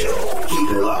radio show. Keep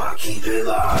it locked, keep it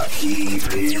locked, keep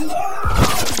it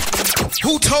locked.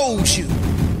 Who told you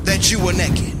that you were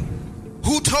naked?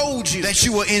 Who told you that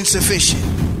you were insufficient?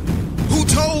 Who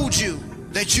told you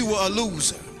that you were a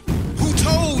loser? Who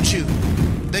told you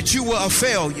that you were a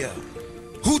failure?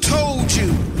 Who told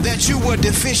you that you were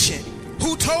deficient?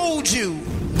 Who told you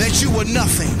that you were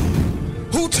nothing?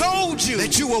 Who told you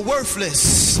that you were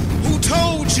worthless? Who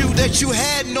told you that you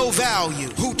had no value?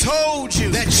 Who told you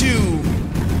that you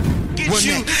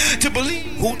to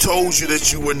believe? Who Told You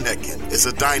That You Were Naked is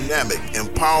a dynamic,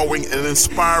 empowering, and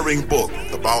inspiring book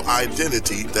about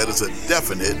identity that is a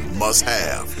definite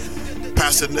must-have.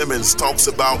 Pastor Nimmons talks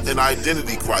about an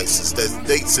identity crisis that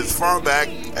dates as far back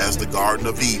as the Garden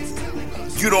of Eden.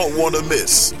 You don't want to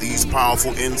miss these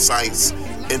powerful insights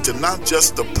into not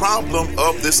just the problem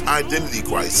of this identity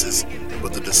crisis,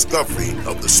 but the discovery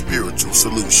of the spiritual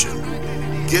solution.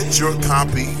 Get your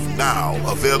copy now,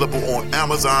 available on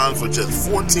Amazon for just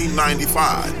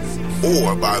 $14.95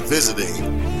 or by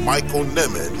visiting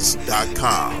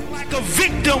michaelnimmons.com. Like a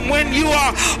victim when you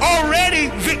are already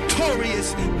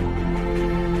victorious.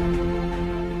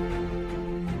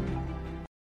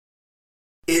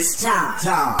 It's time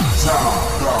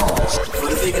for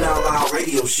the Thinking Out Loud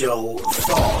radio show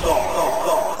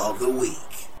thought of the week.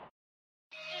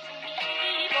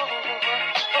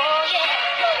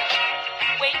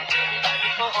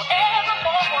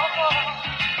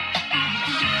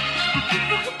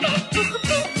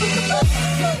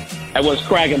 Hey, what's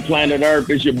cracking, Planet Earth?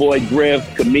 It's your boy Griff,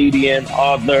 comedian,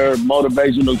 author,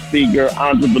 motivational speaker,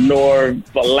 entrepreneur,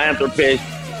 philanthropist,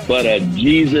 but a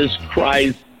Jesus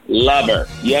Christ lover.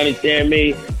 You understand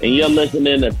me? And you're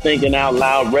listening to Thinking Out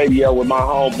Loud Radio with my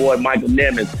homeboy Michael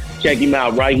Nimmons. Check him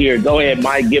out right here. Go ahead,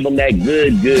 Mike. Give him that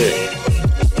good.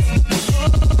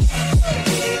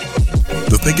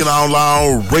 The Thinking Out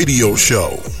Loud radio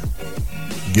show,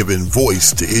 giving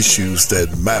voice to issues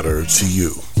that matter to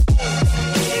you.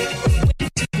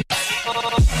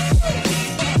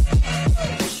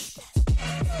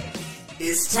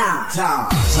 It's time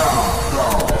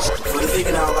for the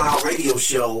Thinking Out Loud radio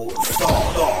show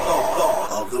thought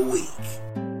of the week.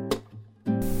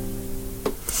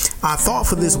 Our thought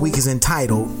for this week is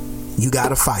entitled, You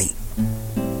Gotta Fight.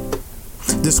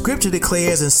 The scripture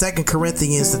declares in 2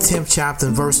 Corinthians, the 10th chapter,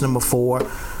 and verse number 4,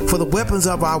 For the weapons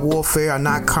of our warfare are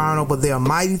not carnal, but they are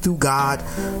mighty through God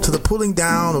to the pulling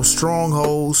down of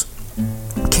strongholds,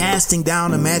 casting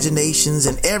down imaginations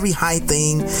and every high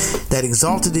thing that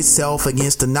exalted itself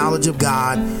against the knowledge of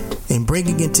God, and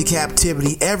bringing into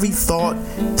captivity every thought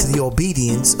to the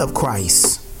obedience of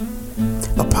Christ.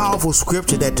 A powerful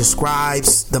scripture that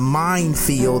describes the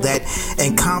minefield that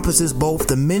encompasses both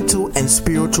the mental and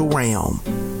spiritual realm.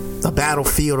 A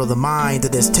battlefield of the mind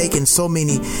that has taken so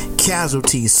many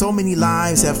casualties. So many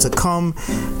lives have succumbed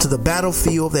to the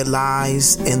battlefield that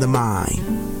lies in the mind.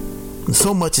 And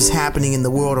so much is happening in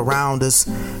the world around us,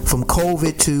 from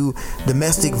COVID to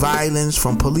domestic violence,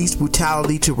 from police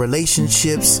brutality to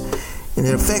relationships, and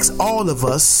it affects all of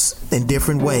us in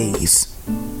different ways.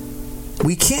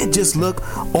 We can't just look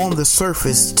on the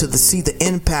surface to see the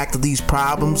impact of these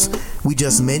problems we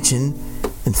just mentioned.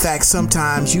 In fact,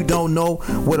 sometimes you don't know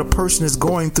what a person is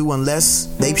going through unless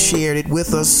they've shared it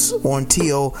with us or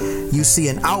until you see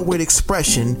an outward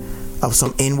expression of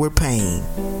some inward pain.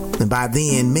 And by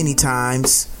then, many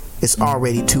times, it's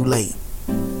already too late.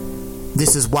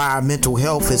 This is why our mental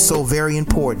health is so very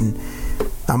important.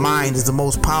 Our mind is the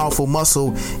most powerful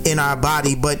muscle in our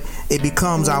body, but it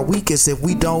becomes our weakest if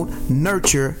we don't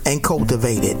nurture and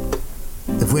cultivate it.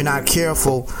 If we're not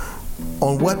careful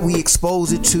on what we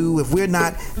expose it to, if we're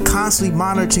not constantly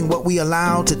monitoring what we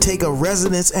allow to take a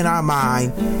residence in our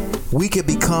mind, we could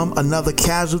become another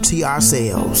casualty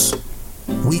ourselves.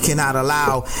 We cannot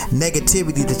allow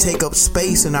negativity to take up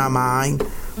space in our mind.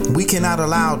 We cannot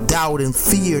allow doubt and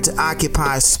fear to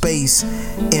occupy space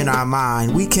in our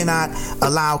mind. We cannot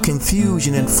allow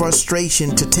confusion and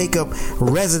frustration to take up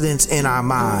residence in our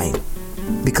mind.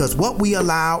 Because what we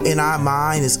allow in our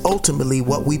mind is ultimately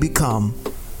what we become.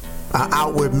 Our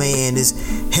outward man is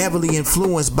heavily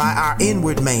influenced by our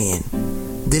inward man.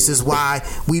 This is why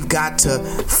we've got to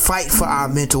fight for our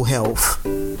mental health.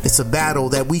 It's a battle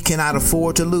that we cannot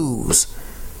afford to lose.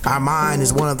 Our mind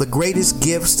is one of the greatest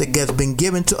gifts that has been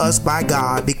given to us by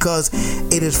God, because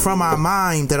it is from our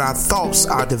mind that our thoughts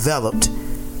are developed.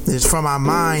 It is from our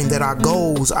mind that our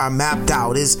goals are mapped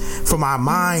out. It is from our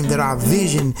mind that our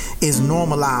vision is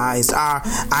normalized. Our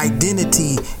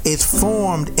identity is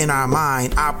formed in our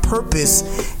mind. Our purpose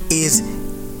is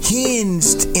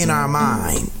hinged in our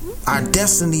mind. Our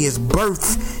destiny is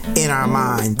birthed in our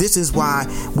mind. This is why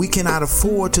we cannot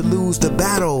afford to lose the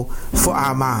battle for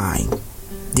our mind.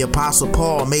 The Apostle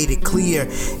Paul made it clear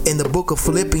in the book of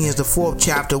Philippians, the 4th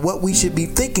chapter, what we should be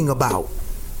thinking about.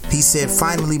 He said,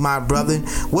 "Finally, my brethren,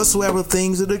 whatsoever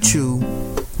things that are true,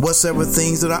 whatsoever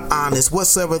things that are honest,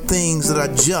 whatsoever things that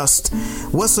are just,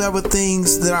 whatsoever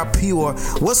things that are pure,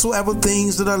 whatsoever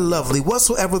things that are lovely,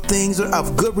 whatsoever things that are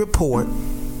of good report,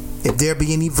 if there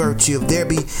be any virtue, if there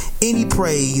be any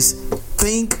praise,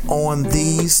 think on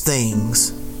these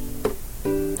things."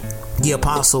 The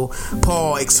Apostle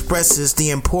Paul expresses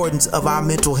the importance of our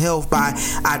mental health by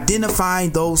identifying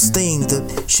those things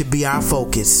that should be our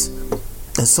focus.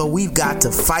 And so we've got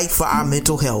to fight for our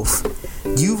mental health.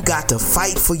 You've got to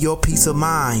fight for your peace of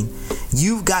mind.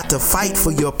 You've got to fight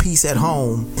for your peace at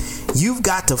home. You've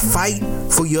got to fight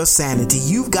for your sanity.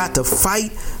 You've got to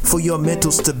fight for your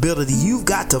mental stability. You've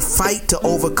got to fight to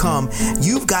overcome.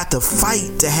 You've got to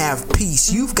fight to have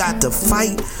peace. You've got to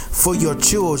fight for your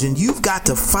children. You've got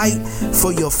to fight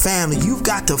for your family. You've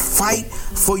got to fight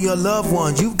for your loved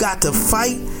ones. You've got to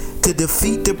fight to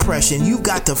defeat depression. You've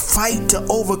got to fight to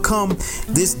overcome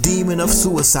this demon of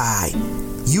suicide.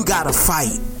 You got to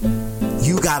fight.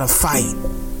 You got to fight.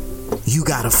 You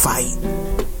got to fight.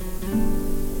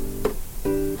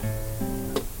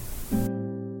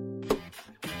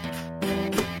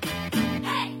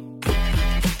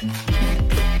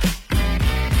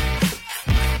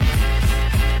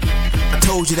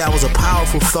 Told you that was a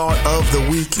powerful thought of the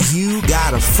week. You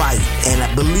gotta fight,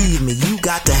 and believe me, you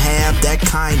got to have that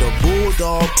kind of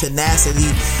bulldog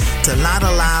tenacity to not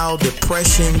allow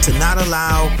depression, to not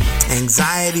allow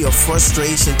anxiety or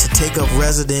frustration to take up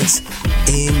residence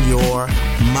in your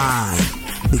mind,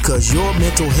 because your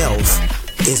mental health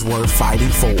is worth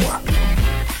fighting for.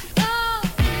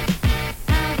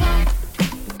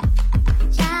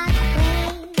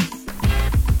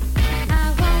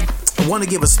 I want to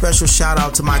give a special shout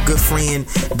out to my good friend,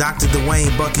 Dr.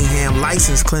 Dwayne Buckingham,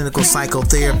 licensed clinical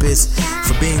psychotherapist,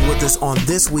 for being with us on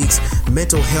this week's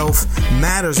Mental Health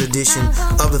Matters edition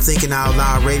of the Thinking Out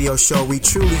Loud radio show. We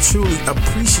truly, truly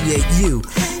appreciate you.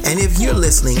 And if you're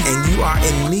listening and you are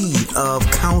in need of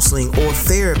counseling or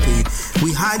therapy,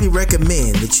 we highly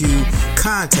recommend that you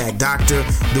contact Dr.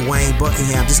 Dwayne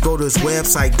Buckingham. Just go to his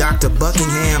website,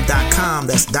 drbuckingham.com.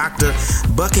 That's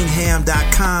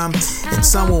drbuckingham.com, and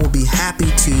someone will be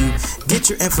happy to get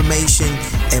your information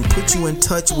and put you in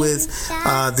touch with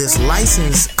this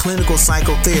licensed clinical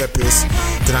psychotherapist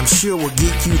that I'm sure will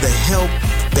get you the help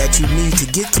that you need to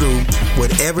get through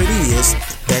whatever it is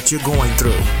that you're going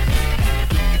through.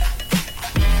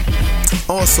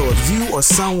 Also, if you or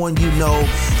someone you know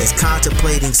is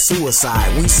contemplating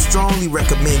suicide, we strongly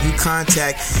recommend you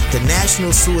contact the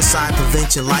National Suicide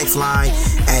Prevention Lifeline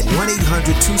at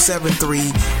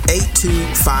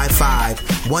 1-800-273-8255.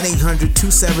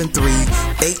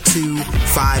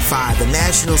 1-800-273-8255. The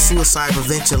National Suicide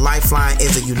Prevention Lifeline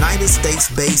is a United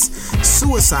States-based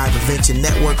suicide prevention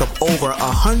network of over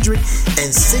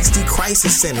 160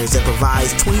 crisis centers that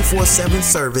provides 24/7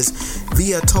 service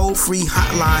via toll-free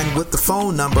hotline with the phone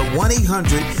number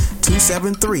 1-800-273-8255.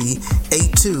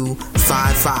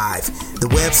 1-800-273-8255. The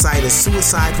website is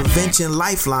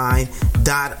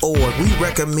suicidepreventionlifeline.org. We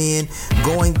recommend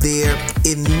going there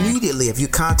immediately. If you're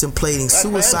contemplating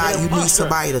suicide, you need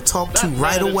somebody to talk to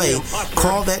right away.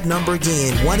 Call that number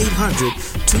again,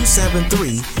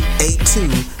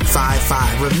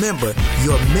 1-800-273-8255. Remember,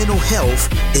 your mental health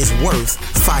is worth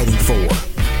fighting for.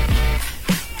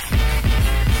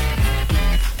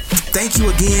 Thank you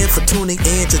again for tuning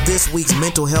in to this week's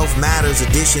Mental Health Matters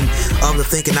edition of the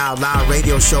Thinking Out Loud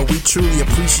radio show. We truly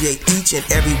appreciate each and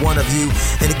every one of you.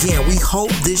 And again, we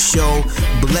hope this show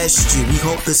blessed you. We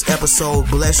hope this episode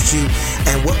blessed you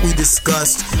and what we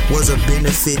discussed was a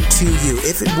benefit to you.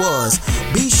 If it was,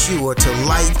 be sure to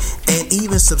like and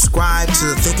even subscribe to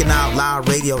the Thinking Out Loud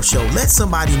radio show. Let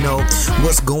somebody know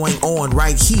what's going on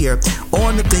right here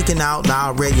on the Thinking Out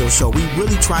Loud radio show. We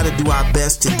really try to do our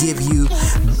best to give you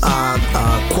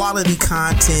quality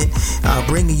content,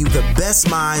 bringing you the best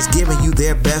minds, giving you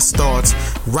their best thoughts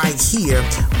right here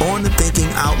on the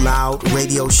Thinking Out Loud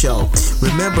radio show.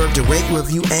 Remember to rate,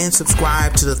 review, and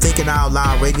subscribe to the Thinking Out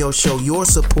Loud radio show. Your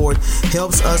support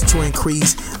helps us to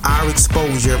increase our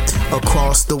exposure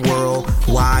across the World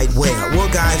Wide Web. Well,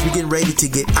 guys, we're getting ready to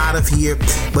get out of here.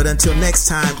 But until next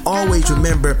time, always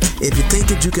remember, if you think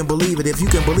it, you can believe it. If you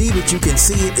can believe it, you can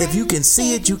see it. If you can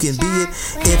see it, you can be it.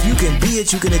 If you can be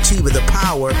it, you can achieve it. The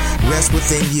power rests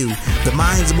within you. The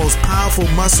mind is the most powerful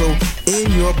muscle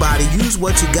in your body. Use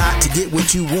what you got to get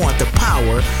what you want. The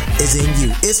power is in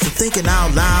you. It's the Thinking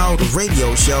Out Loud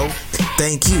radio show.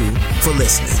 Thank you for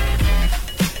listening.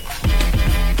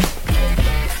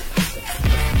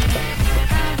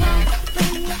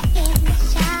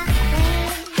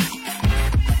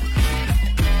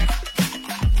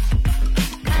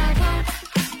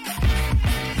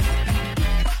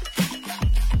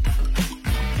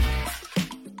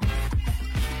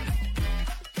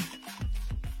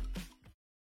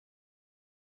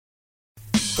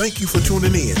 Thank you for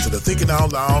tuning in to the Thinking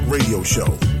Out Loud radio show.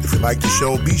 If you like the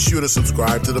show, be sure to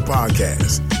subscribe to the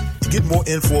podcast. To get more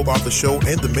info about the show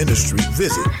and the ministry,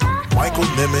 visit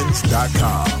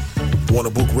michaelnimmons.com. Want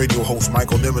to book radio host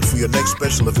Michael Nimmons for your next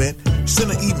special event?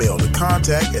 Send an email to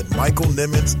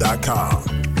contact@michaelnimmons.com.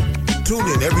 Tune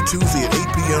in every Tuesday at 8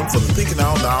 p.m. for the Thinking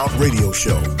Out Loud radio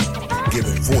show,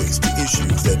 giving voice to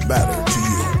issues that matter to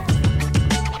you.